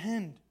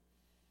comprehend.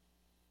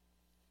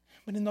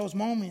 But in those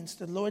moments,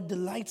 the Lord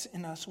delights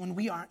in us when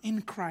we are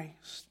in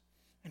Christ.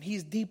 And he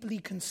is deeply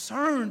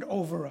concerned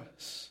over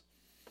us.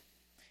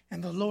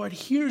 And the Lord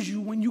hears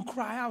you when you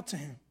cry out to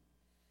him.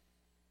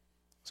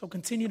 So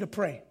continue to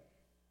pray.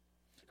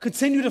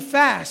 Continue to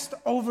fast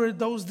over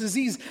those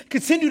diseases.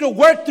 Continue to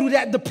work through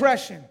that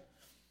depression.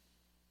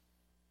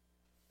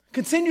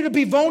 Continue to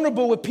be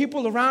vulnerable with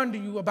people around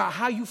you about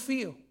how you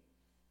feel.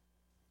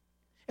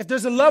 If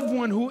there's a loved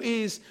one who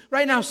is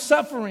right now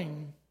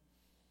suffering,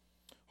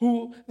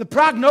 who the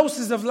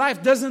prognosis of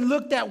life doesn't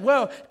look that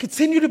well,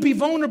 continue to be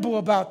vulnerable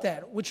about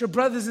that with your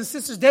brothers and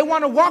sisters. They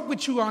want to walk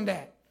with you on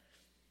that.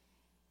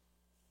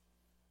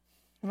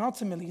 And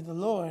ultimately, the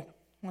Lord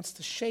wants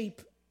to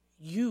shape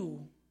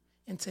you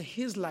into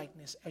his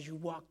likeness as you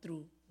walk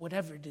through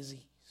whatever disease.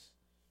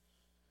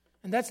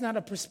 And that's not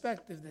a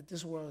perspective that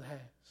this world has.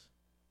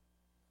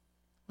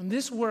 When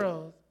this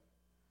world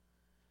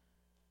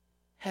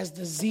has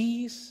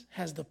disease,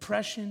 has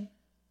depression,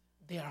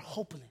 they are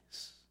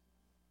hopeless.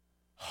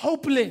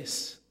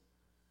 Hopeless.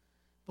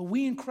 But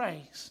we in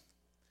Christ,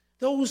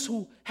 those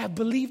who have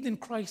believed in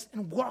Christ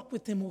and walk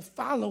with him, who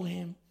follow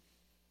him,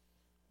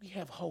 we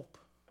have hope.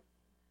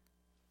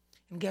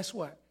 And guess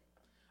what?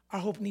 Our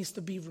hope needs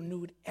to be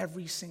renewed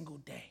every single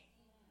day.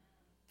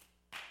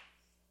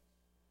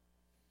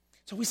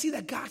 So we see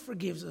that God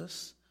forgives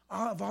us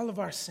of all of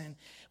our sin.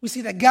 We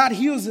see that God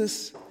heals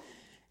us.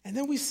 And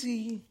then we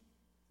see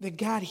that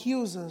God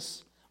heals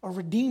us or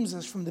redeems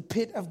us from the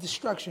pit of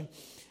destruction.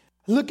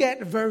 Look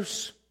at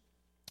verse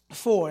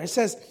 4. It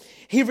says,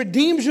 he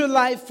redeems your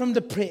life from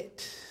the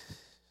pit.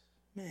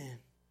 Man.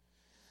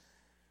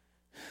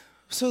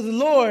 So the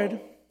Lord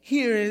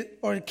here,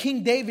 or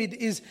King David,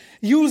 is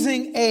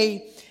using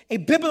a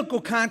biblical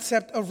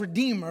concept of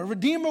redeemer. A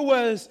redeemer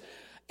was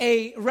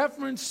a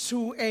reference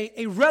to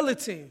a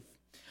relative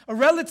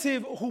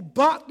who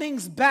bought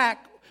things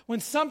back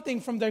when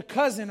something from their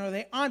cousin or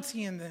their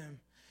auntie in them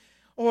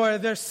or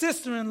their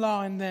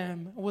sister-in-law in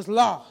them was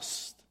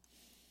lost.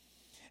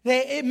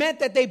 It meant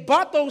that they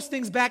bought those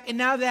things back, and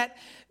now that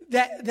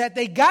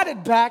they got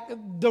it back,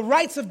 the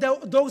rights of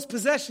those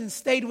possessions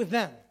stayed with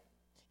them.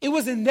 It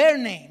was in their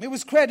name. It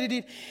was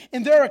credited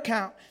in their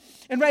account.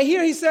 And right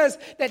here he says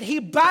that he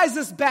buys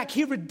us back.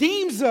 He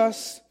redeems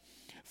us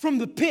from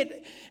the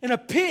pit. And a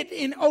pit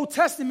in Old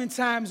Testament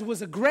times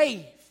was a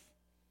grave.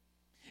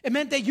 It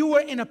meant that you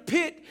were in a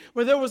pit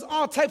where there was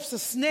all types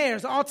of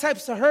snares, all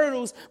types of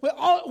hurdles,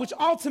 which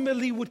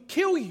ultimately would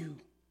kill you.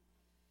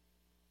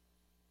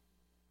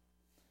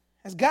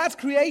 As God's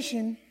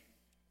creation,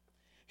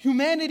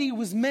 humanity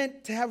was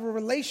meant to have a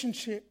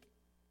relationship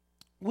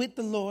with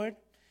the Lord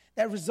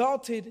that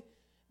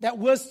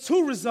was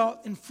to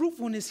result in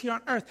fruitfulness here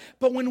on earth.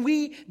 But when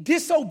we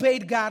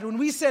disobeyed God, when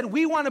we said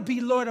we want to be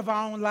Lord of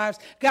our own lives,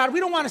 God, we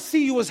don't want to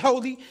see you as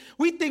holy.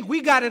 We think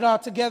we got it all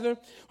together.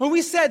 When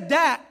we said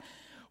that,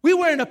 we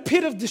were in a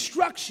pit of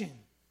destruction.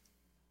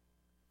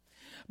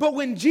 But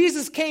when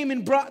Jesus came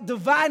and brought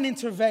divine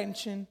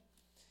intervention,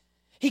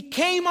 he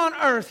came on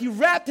earth, he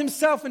wrapped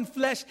himself in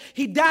flesh,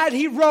 he died,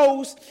 he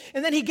rose,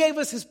 and then he gave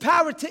us his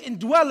power to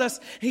indwell us.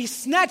 He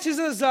snatches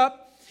us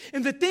up,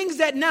 and the things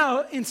that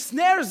now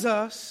ensnares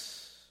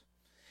us,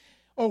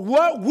 or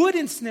what would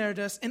ensnare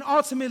us and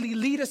ultimately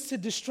lead us to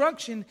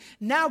destruction,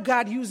 now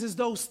God uses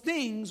those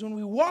things when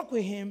we walk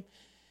with him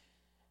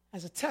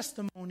as a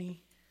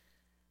testimony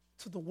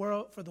to the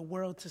world, for the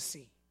world to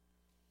see.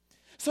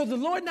 So the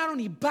Lord not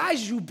only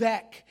buys you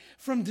back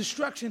from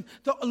destruction,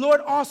 the Lord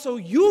also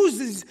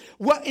uses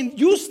what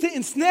used to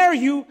ensnare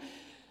you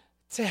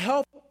to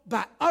help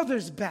buy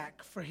others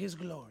back for his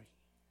glory.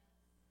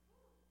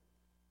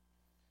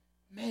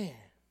 Man,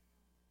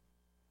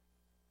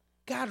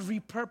 God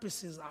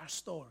repurposes our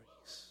stories.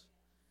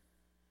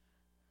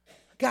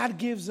 God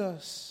gives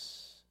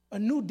us a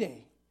new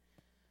day,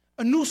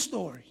 a new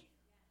story.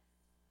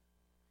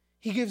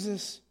 He gives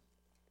us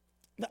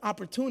the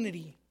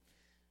opportunity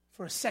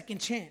for a second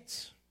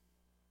chance.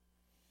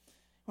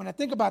 When I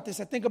think about this,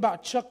 I think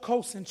about Chuck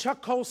Colson.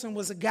 Chuck Colson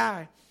was a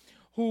guy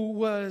who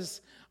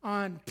was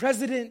on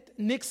President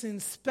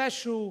Nixon's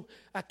special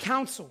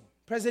counsel.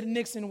 President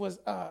Nixon was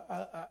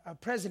a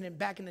president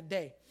back in the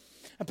day.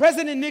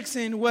 President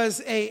Nixon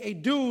was a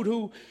dude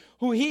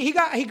who he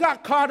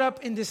got caught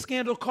up in this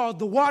scandal called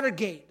the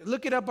Watergate.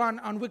 Look it up on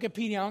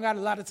Wikipedia. I don't got a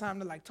lot of time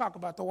to talk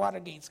about the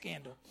Watergate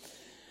scandal.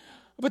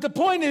 But the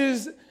point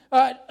is,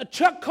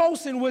 Chuck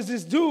Colson was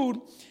this dude.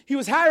 He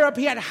was higher up.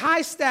 He had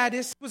high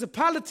status. He was a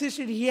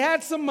politician. He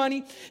had some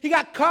money. He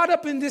got caught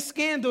up in this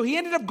scandal. He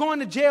ended up going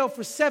to jail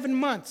for 7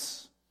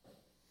 months.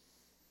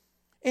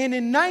 And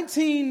in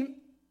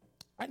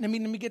let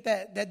me get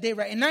that day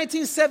right. In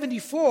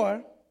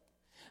 1974,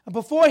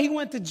 before he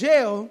went to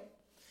jail,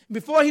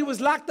 before he was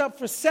locked up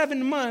for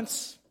 7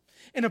 months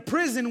in a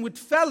prison with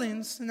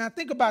felons, and now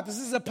think about this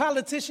is a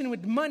politician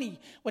with money,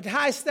 with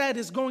high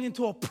status, going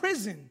into a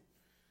prison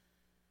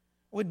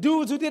with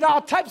dudes who did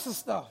all types of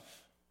stuff.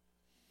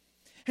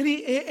 And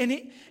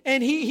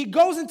he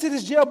goes into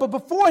this jail, but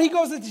before he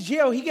goes into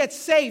jail, he gets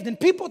saved. And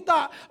people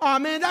thought, oh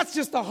man, that's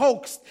just a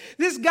hoax.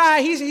 This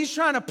guy, he's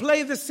trying to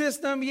play the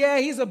system. Yeah,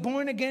 he's a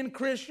born-again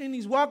Christian.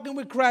 He's walking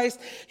with Christ.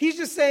 He's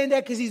just saying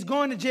that because he's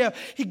going to jail.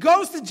 He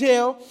goes to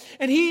jail,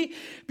 and he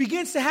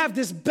begins to have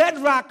this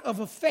bedrock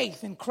of a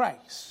faith in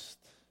Christ.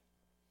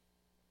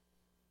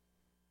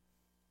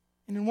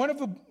 And in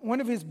one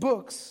of his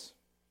books,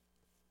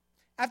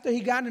 after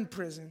he got in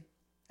prison,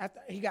 after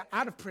he got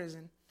out of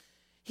prison,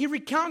 he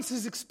recounts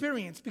his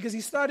experience because he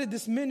started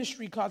this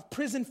ministry called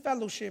Prison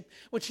Fellowship,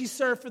 which he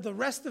served for the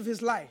rest of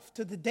his life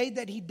to the day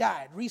that he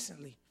died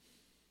recently.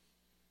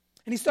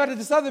 And he started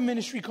this other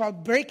ministry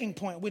called Breaking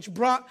Point, which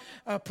brought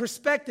a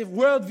perspective,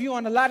 worldview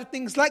on a lot of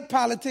things like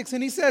politics.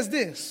 And he says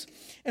this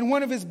in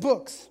one of his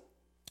books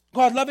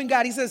called Loving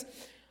God. He says,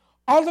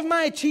 all of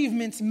my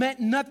achievements meant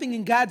nothing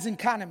in God's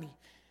economy.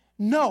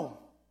 No.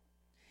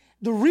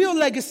 The real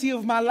legacy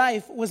of my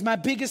life was my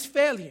biggest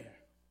failure.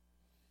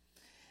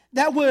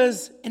 That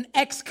was an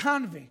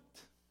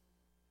ex-convict.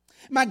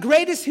 My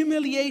greatest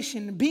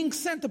humiliation, being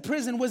sent to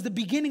prison, was the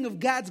beginning of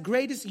God's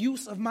greatest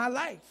use of my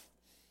life.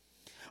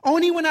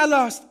 Only when I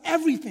lost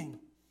everything,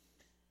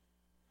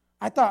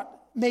 I thought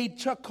made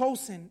Chuck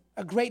Colson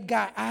a great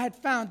guy. I had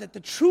found that the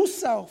true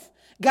self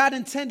God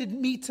intended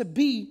me to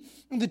be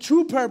and the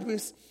true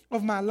purpose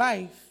of my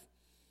life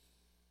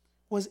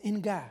was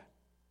in God.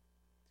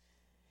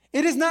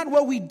 It is not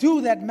what we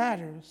do that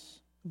matters,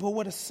 but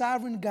what a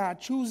sovereign God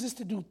chooses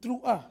to do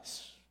through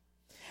us.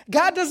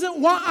 God doesn't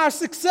want our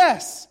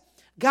success.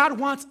 God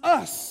wants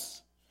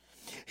us.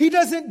 He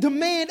doesn't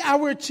demand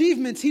our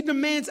achievements. He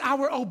demands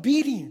our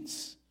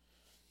obedience.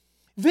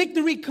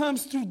 Victory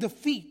comes through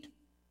defeat,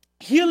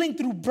 healing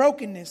through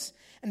brokenness,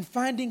 and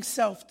finding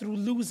self through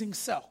losing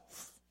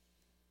self.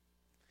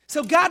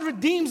 So God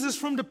redeems us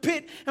from the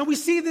pit, and we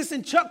see this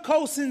in Chuck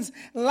Colson's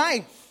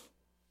life.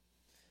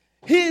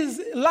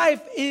 His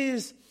life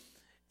is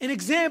an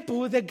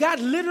example that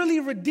God literally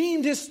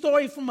redeemed his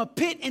story from a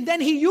pit, and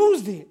then he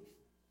used it.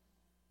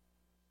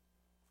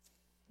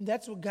 And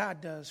that's what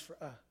God does for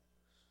us.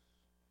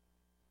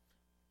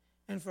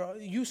 And for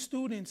you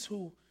students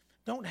who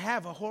don't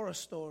have a horror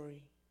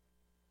story,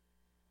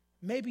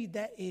 maybe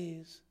that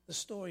is the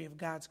story of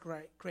God's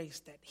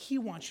grace that he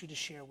wants you to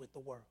share with the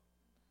world.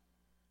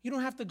 You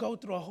don't have to go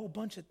through a whole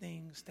bunch of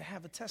things to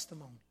have a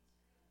testimony.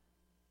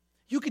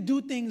 You could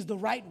do things the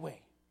right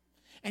way.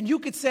 And you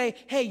could say,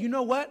 hey, you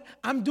know what?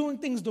 I'm doing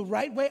things the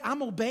right way.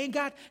 I'm obeying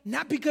God,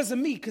 not because of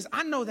me, because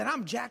I know that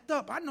I'm jacked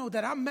up. I know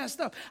that I'm messed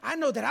up. I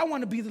know that I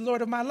want to be the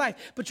Lord of my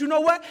life. But you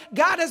know what?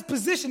 God has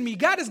positioned me.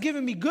 God has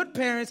given me good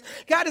parents.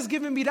 God has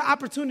given me the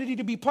opportunity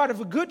to be part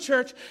of a good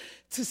church,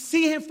 to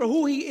see him for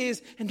who he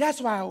is, and that's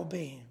why I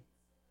obey him.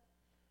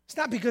 It's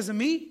not because of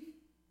me.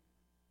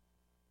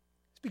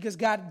 It's because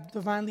God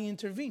divinely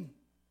intervened.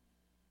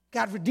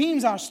 God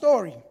redeems our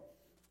story.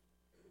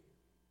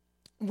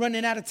 I'm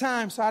running out of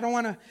time, so I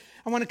want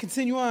to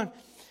continue on.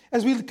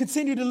 As we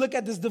continue to look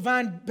at this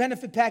divine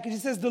benefit package,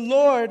 it says the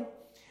Lord,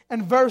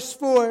 in verse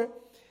 4,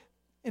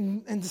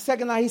 in the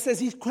second line, he says,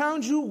 he's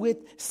crowned you with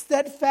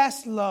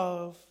steadfast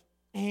love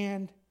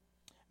and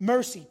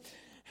mercy.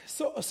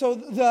 So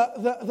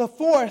the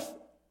fourth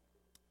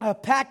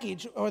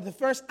package, or the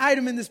first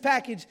item in this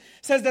package,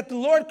 says that the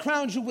Lord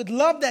crowns you with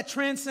love that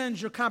transcends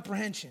your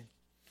comprehension.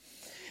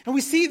 And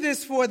we see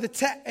this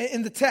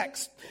in the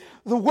text.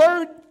 The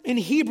word in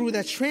Hebrew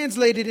that's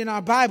translated in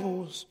our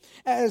Bibles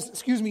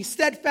as,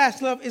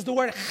 steadfast love is the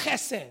word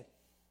chesed.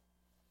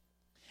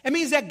 It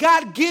means that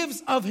God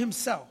gives of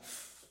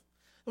himself.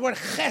 The word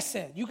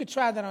chesed. You could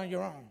try that on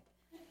your own.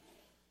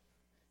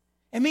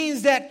 It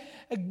means that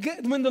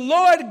when the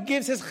Lord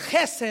gives his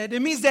chesed,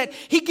 it means that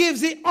he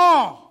gives it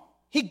all.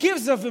 He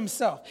gives of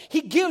himself.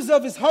 He gives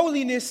of his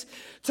holiness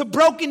to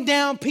broken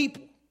down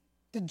people,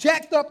 to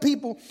jacked up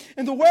people.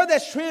 And the word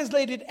that's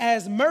translated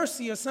as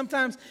mercy, or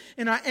sometimes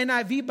in our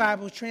NIV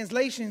Bible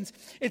translations,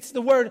 it's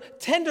the word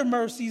tender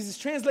mercies. It's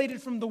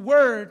translated from the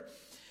word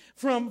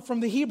from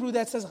the Hebrew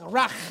that says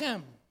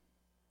rachem,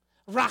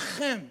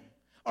 rachem,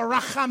 or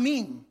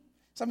rachamim.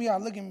 Some of y'all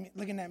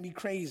looking at me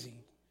crazy.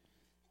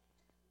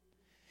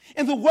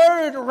 And the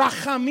word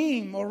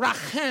rachamim or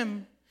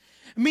rachem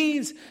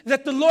means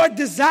that the Lord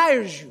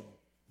desires you.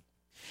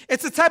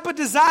 It's a type of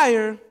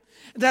desire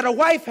that a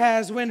wife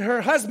has when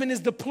her husband is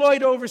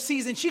deployed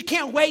overseas and she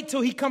can't wait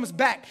till he comes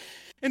back.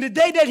 And the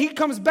day that he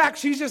comes back,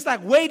 she's just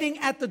like waiting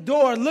at the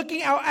door,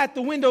 looking out at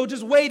the window,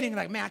 just waiting.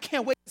 Like, man, I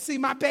can't wait to see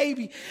my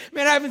baby.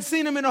 Man, I haven't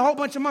seen him in a whole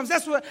bunch of months.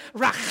 That's what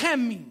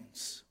rachem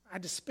means. I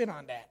just spit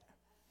on that.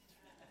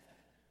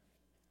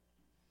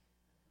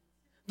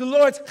 The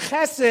Lord's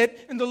chesed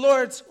and the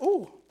Lord's,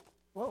 getting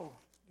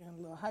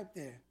a little hype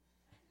there.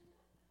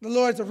 The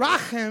Lord's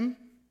rachem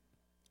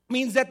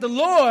means that the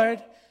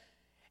Lord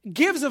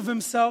gives of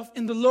himself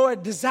and the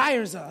Lord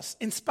desires us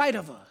in spite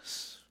of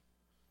us.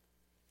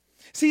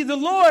 See, the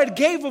Lord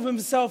gave of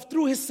himself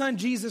through his son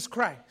Jesus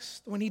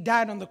Christ when he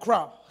died on the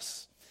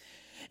cross.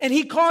 And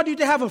he called you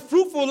to have a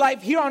fruitful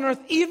life here on earth,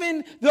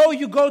 even though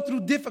you go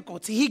through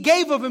difficulty. He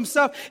gave of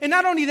himself. And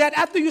not only that,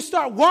 after you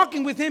start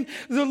walking with him,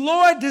 the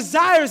Lord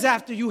desires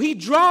after you. He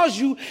draws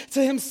you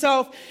to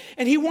himself,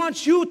 and he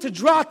wants you to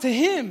draw to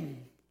him.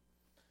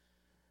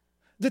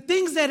 The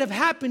things that have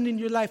happened in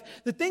your life,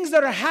 the things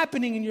that are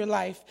happening in your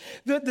life,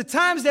 the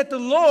times that the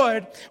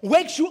Lord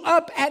wakes you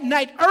up at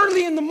night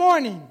early in the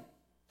morning,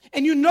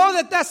 and you know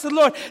that that's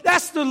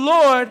the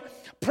Lord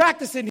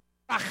practicing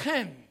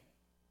rachem.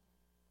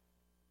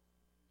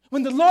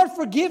 When the Lord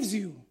forgives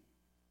you,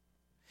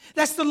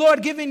 that's the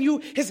Lord giving you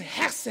his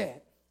chesed.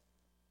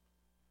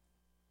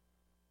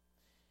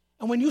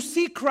 And when you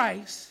see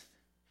Christ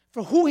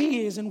for who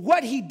he is and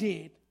what he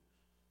did,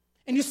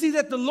 and you see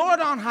that the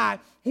Lord on high,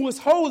 who is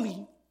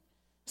holy,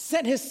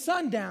 sent his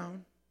son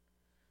down,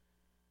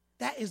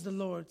 that is the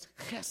Lord's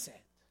chesed.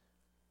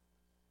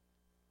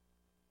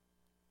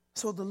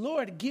 So the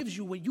Lord gives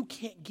you what you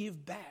can't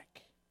give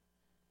back.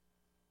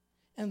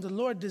 And the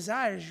Lord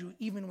desires you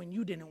even when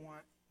you didn't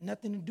want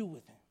nothing to do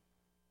with him.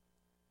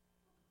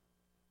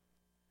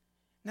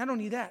 Not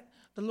only that,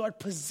 the Lord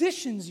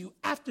positions you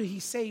after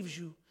he saves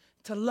you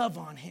to love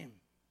on him.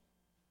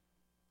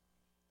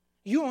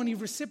 You only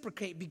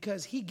reciprocate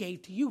because he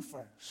gave to you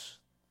first.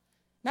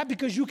 Not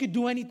because you could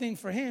do anything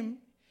for him.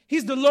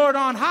 He's the Lord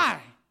on high.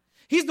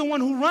 He's the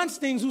one who runs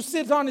things, who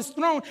sits on his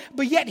throne,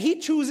 but yet he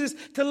chooses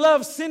to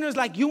love sinners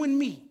like you and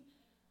me.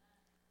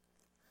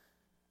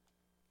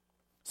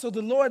 So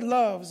the Lord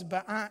loves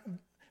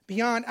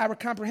beyond our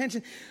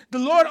comprehension. The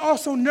Lord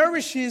also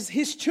nourishes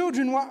his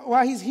children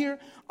while he's here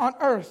on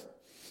earth.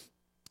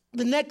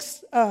 The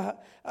next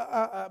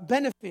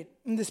benefit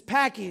in this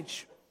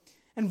package,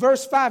 in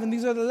verse 5, and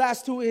these are the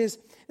last two, is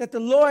that the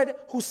Lord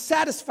who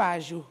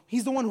satisfies you,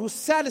 he's the one who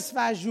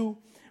satisfies you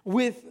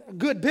with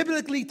good.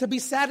 Biblically, to be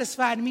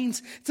satisfied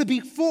means to be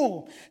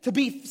full. To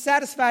be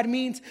satisfied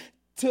means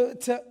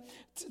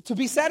to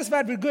be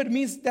satisfied with good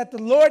means that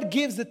the Lord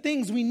gives the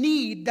things we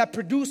need that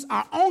produce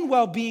our own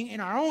well-being and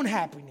our own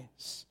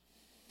happiness.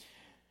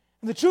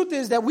 And the truth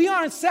is that we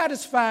aren't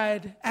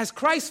satisfied as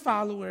Christ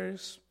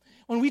followers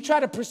when we try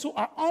to pursue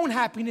our own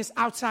happiness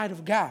outside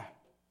of God.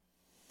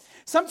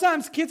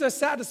 Sometimes kids are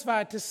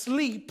satisfied to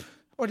sleep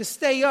or to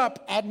stay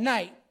up at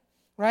night,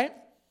 right?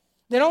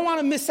 They don't want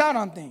to miss out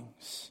on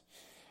things.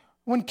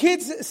 When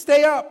kids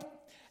stay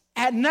up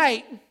at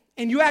night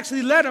and you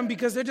actually let them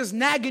because they're just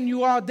nagging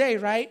you all day,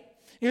 right?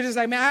 You're just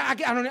like, man,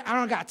 I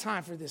don't got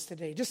time for this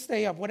today. Just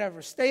stay up,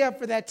 whatever. Stay up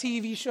for that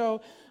TV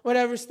show,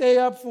 whatever, stay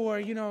up for,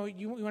 you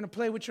want to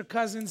play with your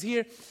cousins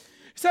here.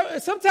 So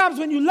sometimes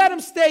when you let them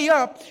stay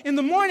up, in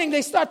the morning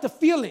they start to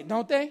feel it,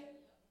 don't they?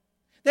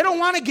 They don't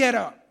want to get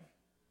up.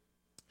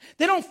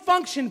 They don't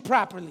function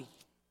properly.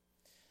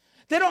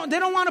 They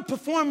don't want to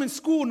perform in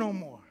school no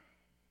more.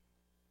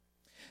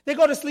 They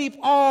go to sleep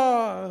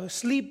all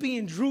sleepy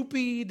and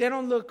droopy. They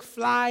don't look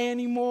fly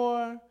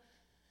anymore.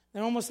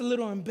 They're almost a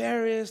little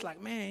embarrassed,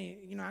 like, man,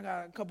 I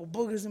got a couple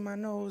boogers in my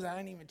nose. I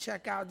didn't even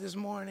check out this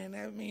morning.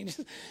 I mean,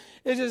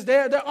 it's just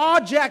they're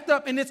all jacked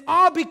up, and it's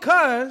all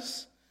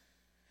because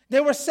they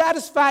were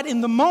satisfied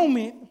in the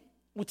moment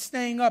with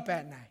staying up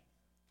at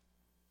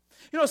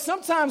night.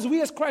 Sometimes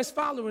we as Christ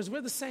followers,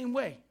 we're the same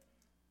way.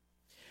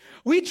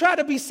 We try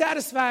to be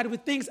satisfied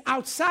with things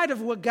outside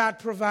of what God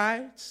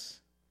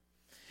provides,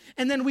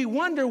 and then we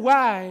wonder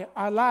why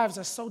our lives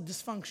are so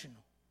dysfunctional.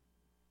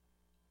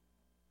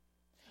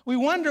 We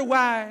wonder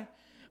why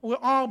we're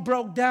all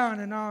broke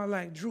down and all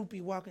like droopy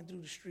walking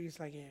through the streets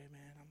like, yeah,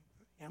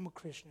 man, I'm a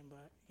Christian,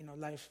 but,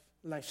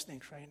 life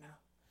stinks right now.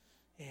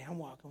 Yeah, I'm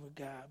walking with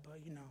God, but,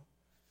 I'm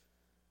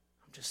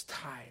just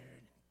tired,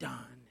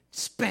 done,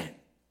 spent.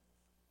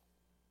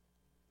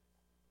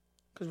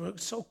 Because we're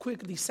so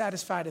quickly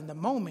satisfied in the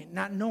moment,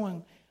 not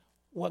knowing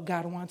what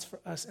God wants for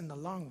us in the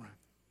long run.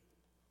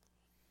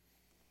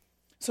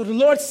 So the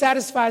Lord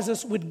satisfies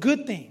us with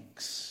good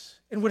things.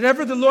 And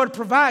whatever the Lord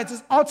provides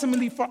is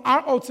ultimately for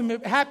our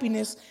ultimate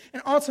happiness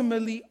and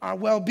ultimately our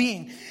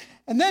well-being.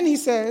 And then he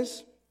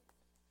says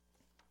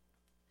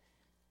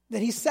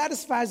that he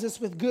satisfies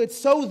us with good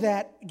so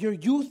that your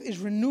youth is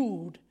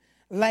renewed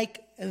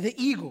like the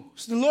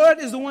eagles. The Lord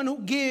is the one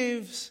who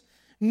gives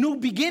new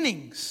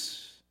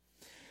beginnings.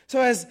 So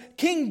as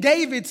King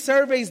David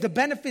surveys the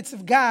benefits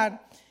of God,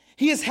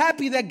 he is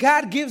happy that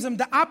God gives him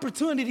the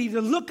opportunity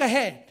to look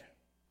ahead.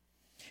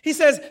 He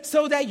says,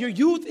 so that your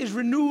youth is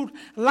renewed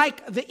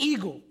like the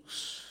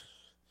eagles.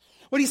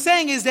 What he's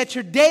saying is that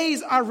your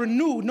days are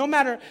renewed, no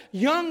matter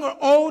young or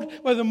old,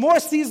 whether more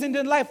seasoned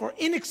in life or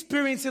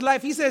inexperienced in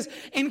life. He says,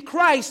 in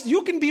Christ,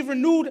 you can be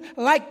renewed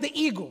like the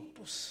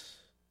eagles.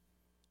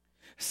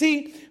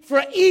 See, for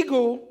an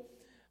eagle,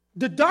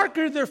 the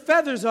darker their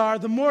feathers are,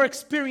 the more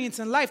experience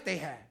in life they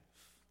have.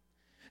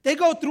 They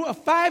go through a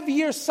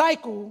 5-year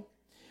cycle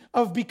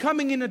of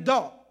becoming an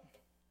adult.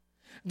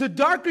 The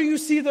darker you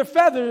see their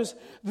feathers,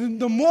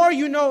 the more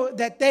you know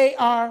that they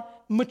are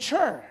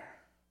mature.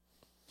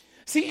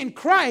 See, in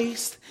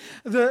Christ,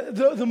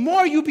 the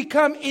more you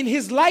become in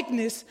his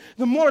likeness,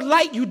 the more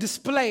light you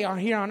display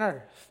here on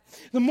earth.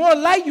 The more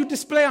light you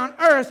display on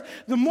earth,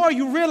 the more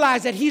you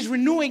realize that he's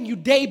renewing you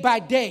day by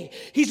day.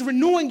 He's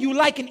renewing you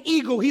like an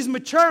eagle. He's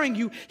maturing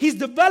you. He's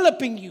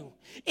developing you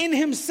in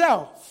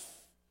himself.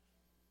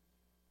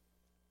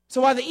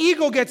 So while the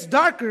eagle gets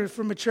darker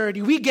for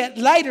maturity, we get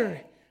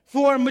lighter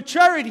for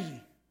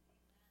maturity.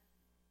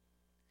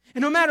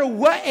 And no matter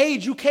what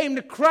age you came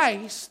to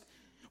Christ,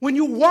 when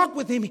you walk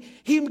with him,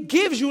 he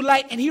gives you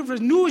light and he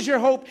renews your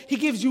hope. He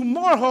gives you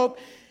more hope.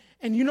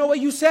 And you know what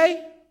you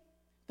say?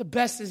 The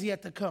best is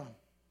yet to come.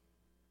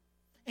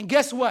 And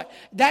guess what?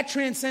 That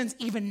transcends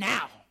even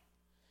now.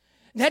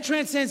 That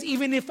transcends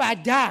even if I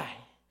die.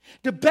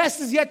 The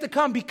best is yet to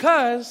come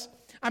because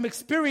I'm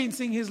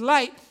experiencing his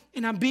light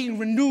and I'm being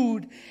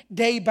renewed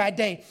day by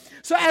day.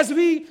 So as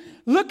we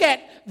look at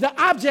the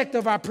object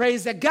of our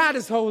praise, that God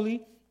is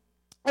holy,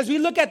 as we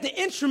look at the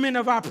instrument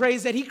of our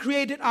praise, that he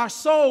created our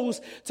souls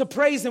to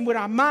praise him with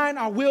our mind,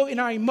 our will, and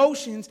our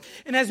emotions.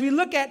 And as we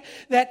look at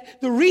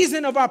that, the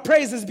reason of our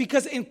praise is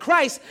because in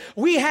Christ,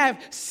 we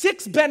have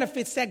 6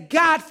 benefits that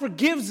God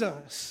forgives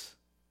us.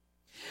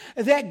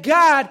 That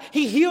God,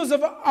 he heals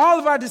of all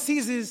of our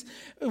diseases,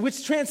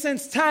 which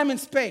transcends time and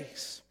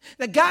space.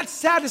 That God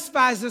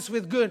satisfies us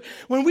with good.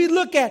 When we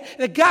look at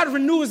that God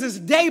renews us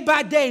day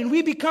by day and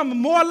we become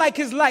more like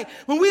his light.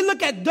 When we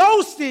look at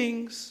those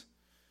things,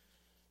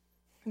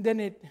 then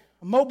it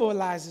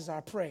mobilizes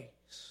our praise.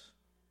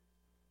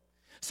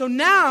 So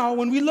now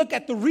when we look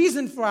at the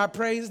reason for our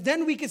praise,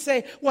 then we can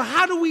say, well,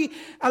 how do we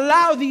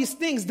allow these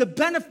things, the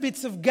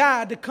benefits of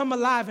God, to come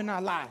alive in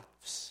our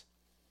lives?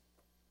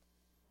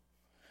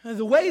 And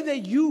the way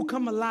that you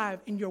come alive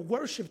in your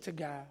worship to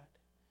God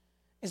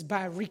is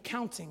by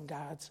recounting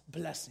God's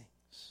blessings.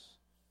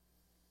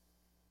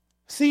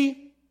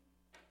 See,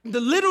 the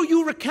little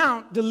you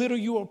recount, the little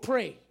you will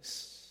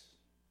praise.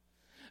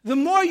 The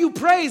more you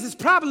praise is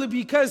probably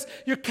because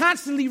you're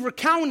constantly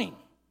recounting.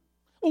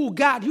 Oh,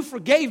 God, you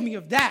forgave me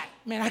of that.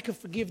 Man, I could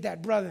forgive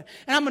that brother.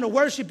 And I'm going to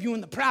worship you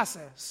in the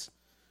process.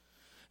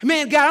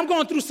 Man, God, I'm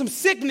going through some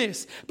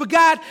sickness. But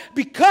God,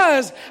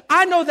 because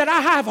I know that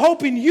I have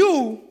hope in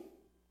you,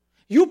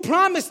 you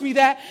promised me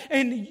that,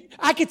 and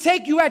I can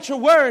take you at your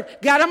word.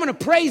 God, I'm going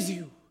to praise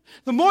you.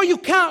 The more you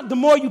count, the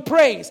more you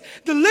praise.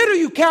 The little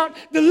you count,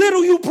 the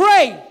little you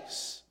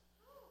praise.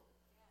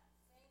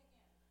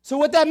 So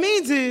what that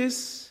means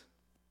is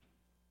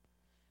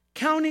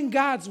counting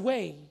God's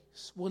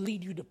ways will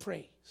lead you to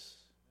praise.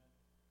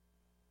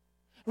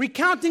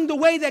 Recounting the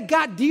way that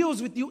God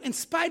deals with you in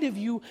spite of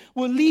you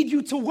will lead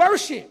you to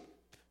worship.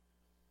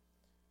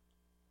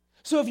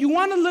 So if you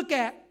want to look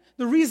at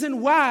the reason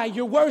why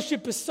your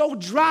worship is so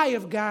dry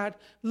of God,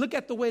 look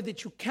at the way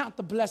that you count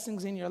the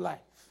blessings in your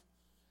life.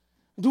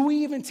 Do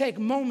we even take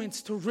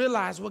moments to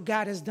realize what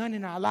God has done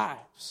in our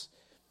lives?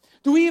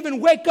 Do we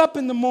even wake up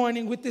in the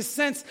morning with this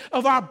sense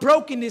of our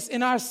brokenness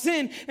and our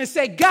sin and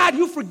say, God,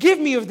 you forgive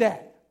me of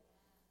that?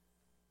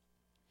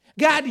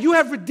 God, you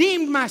have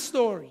redeemed my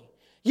story.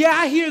 Yeah,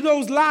 I hear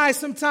those lies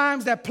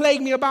sometimes that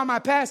plague me about my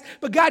past,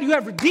 but God, you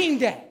have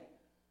redeemed that.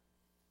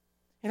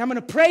 And I'm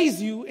going to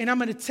praise you and I'm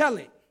going to tell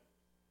it.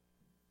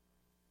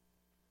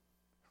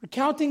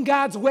 Recounting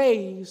God's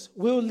ways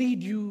will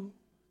lead you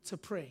to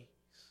praise.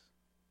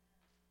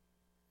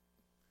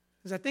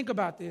 As I think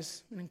about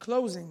this, and in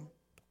closing,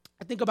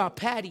 I think about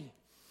Patty.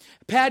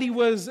 Patty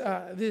was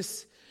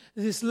this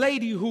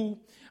lady who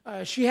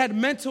she had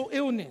mental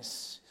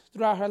illness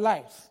throughout her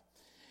life.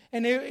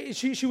 And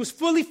she was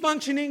fully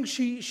functioning.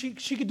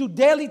 She could do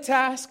daily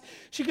tasks.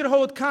 She could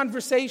hold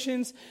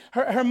conversations.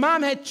 Her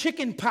mom had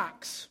chicken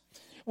pox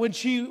when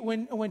she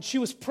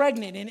was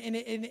pregnant, and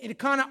it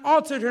kind of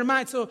altered her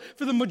mind. So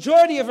for the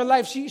majority of her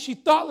life, she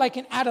thought like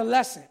an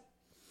adolescent.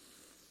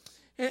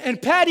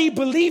 And Patty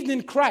believed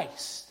in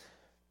Christ.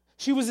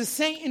 She was a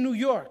saint in New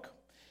York.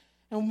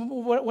 And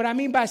what I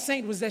mean by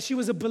saint was that she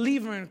was a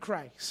believer in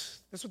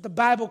Christ. That's what the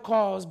Bible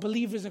calls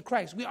believers in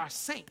Christ. We are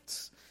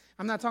saints.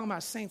 I'm not talking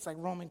about saints like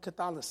Roman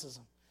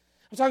Catholicism.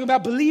 I'm talking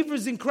about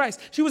believers in Christ.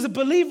 She was a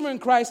believer in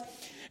Christ,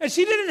 and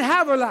she didn't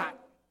have a lot.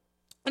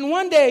 And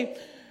one day,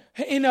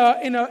 in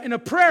a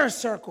prayer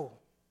circle,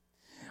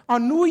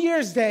 on New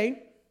Year's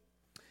Day,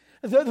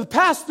 the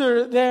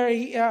pastor there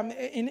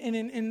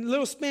in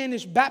little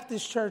Spanish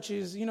Baptist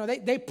churches,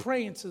 they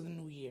pray into the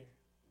new year,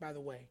 by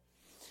the way.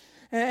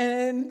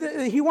 And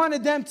he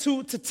wanted them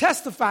to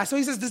testify. So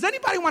he says, does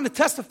anybody want to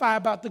testify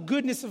about the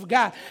goodness of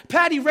God?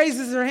 Patty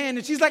raises her hand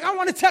and she's like, I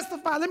want to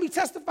testify. Let me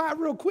testify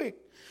real quick.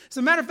 As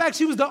a matter of fact,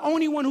 she was the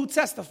only one who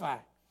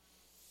testified.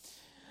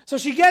 So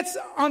she gets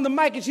on the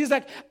mic and she's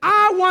like,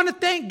 I want to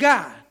thank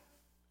God.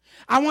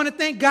 I want to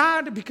thank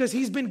God because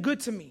he's been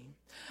good to me.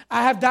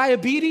 I have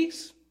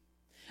diabetes.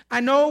 I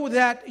know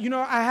that,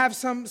 I have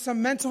some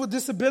mental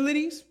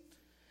disabilities.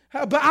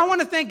 But I want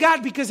to thank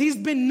God because he's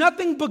been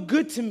nothing but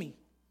good to me.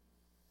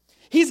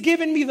 He's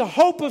given me the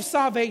hope of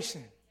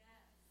salvation.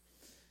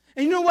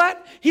 And you know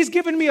what? He's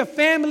given me a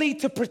family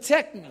to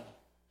protect me,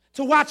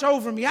 to watch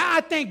over me.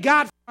 I thank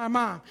God for my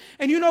mom.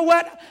 And you know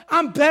what?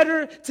 I'm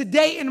better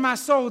today in my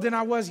soul than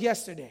I was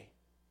yesterday.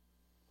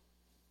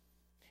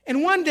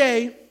 And one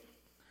day,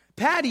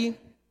 Patty's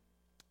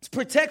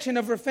protection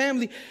of her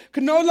family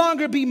could no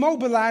longer be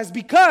mobilized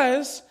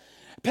because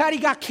Patty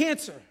got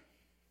cancer.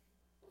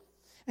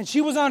 And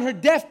she was on her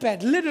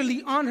deathbed,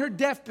 literally on her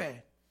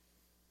deathbed.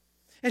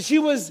 And she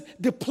was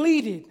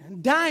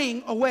depleted,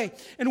 dying away.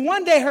 And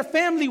one day her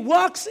family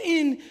walks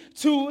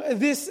into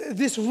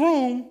this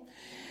room,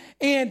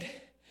 and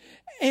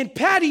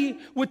Patty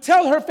would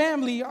tell her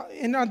family,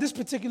 and on this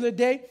particular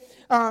day,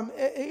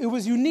 it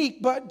was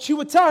unique, but she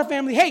would tell her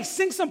family, hey,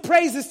 sing some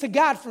praises to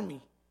God for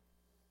me.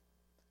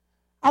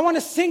 I want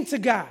to sing to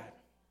God.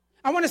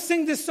 I want to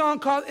sing this song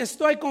called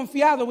Estoy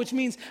Confiado, which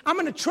means I'm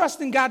going to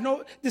trust in God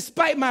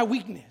despite my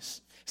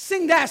weakness.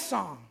 Sing that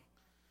song.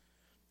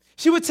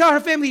 She would tell her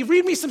family,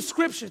 read me some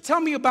scripture. Tell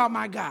me about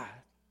my God.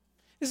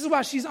 This is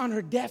why she's on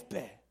her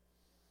deathbed.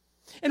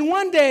 And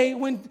one day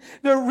when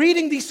they're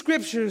reading these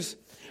scriptures,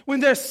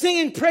 when they're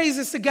singing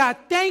praises to God,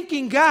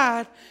 thanking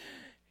God,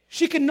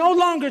 she could no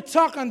longer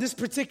talk on this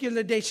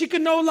particular day. She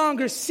could no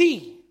longer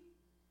see.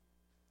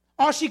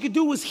 All she could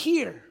do was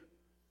hear.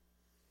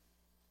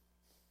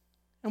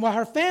 And while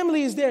her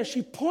family is there,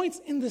 she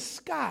points in the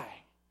sky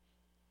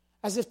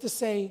as if to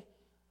say,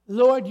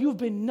 Lord, you've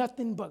been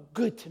nothing but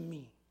good to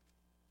me.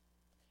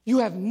 You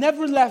have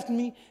never left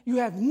me. You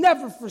have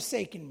never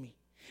forsaken me.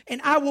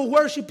 And I will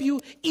worship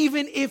you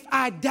even if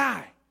I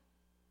die.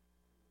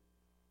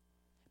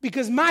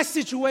 Because my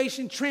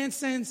situation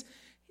transcends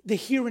the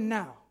here and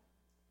now.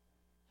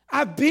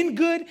 I've been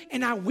good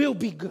and I will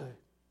be good.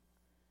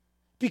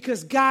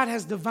 Because God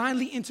has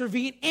divinely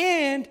intervened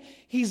and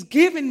he's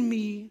given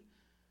me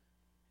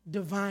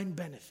divine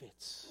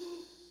benefits.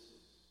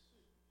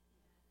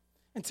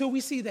 Until we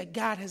see that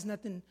God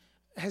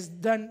has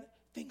done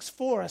things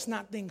for us,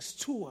 not things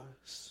to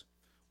us,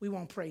 we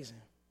won't praise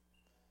him.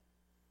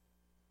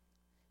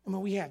 And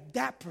when we have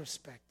that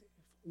perspective,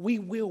 we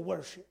will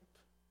worship.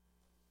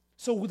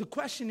 So the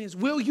question is,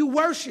 will you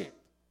worship?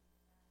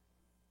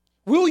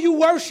 Will you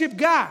worship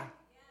God?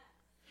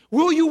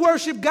 Will you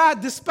worship God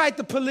despite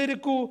the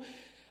political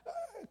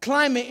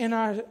climate in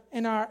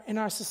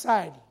our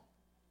society?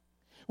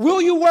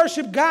 Will you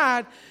worship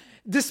God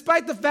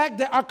despite the fact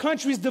that our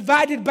country is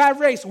divided by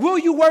race? Will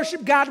you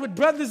worship God with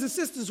brothers and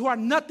sisters who are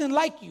nothing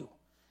like you?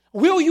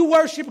 Will you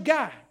worship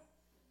God?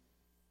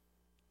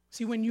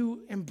 See, when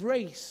you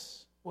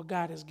embrace what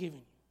God has given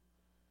you,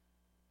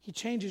 he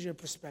changes your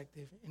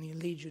perspective and he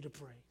leads you to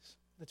praise.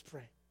 Let's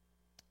pray.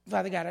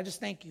 Father God, I just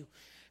thank you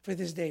for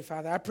this day,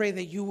 Father. I pray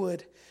that you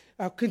would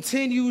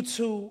continue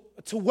to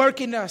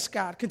work in us,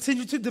 God.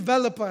 Continue to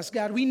develop us,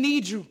 God. We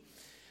need you.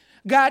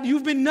 God,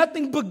 you've been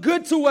nothing but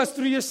good to us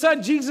through your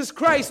Son, Jesus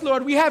Christ,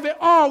 Lord. We have it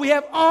all. We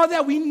have all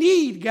that we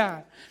need,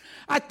 God.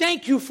 I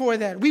thank you for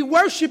that. We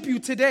worship you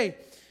today,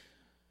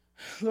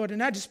 Lord.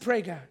 And I just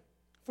pray, God,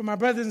 for my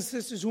brothers and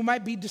sisters who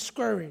might be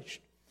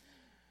discouraged,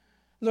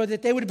 Lord,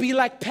 that they would be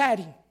like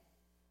Patty,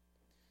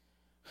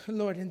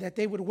 Lord, and that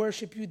they would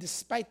worship you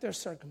despite their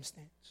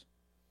circumstance.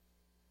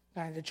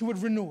 God, that you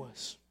would renew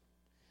us.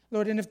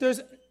 Lord, and if there's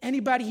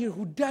anybody here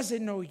who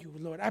doesn't know you,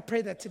 Lord, I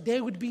pray that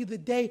today would be the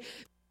day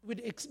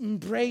would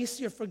embrace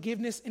your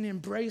forgiveness and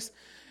embrace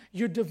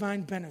your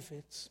divine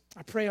benefits.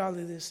 I pray all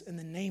of this in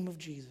the name of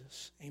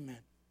Jesus. Amen.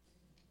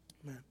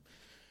 Amen.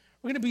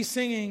 We're going to be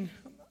singing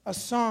a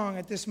song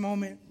at this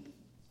moment.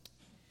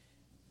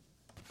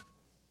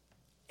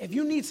 If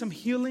you need some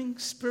healing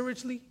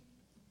spiritually,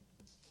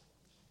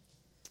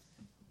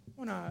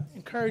 I want to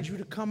encourage you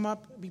to come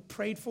up and be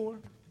prayed for.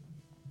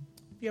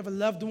 If you have a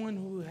loved one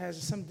who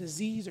has some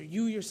disease or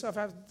you yourself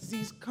have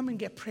disease, come and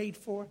get prayed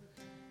for.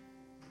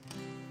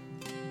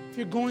 If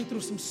you're going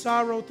through some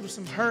sorrow, through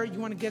some hurt, you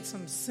want to get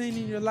some sin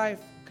in your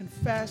life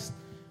confessed,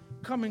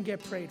 come and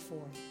get prayed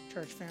for,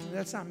 church family.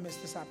 Let's not miss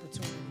this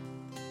opportunity.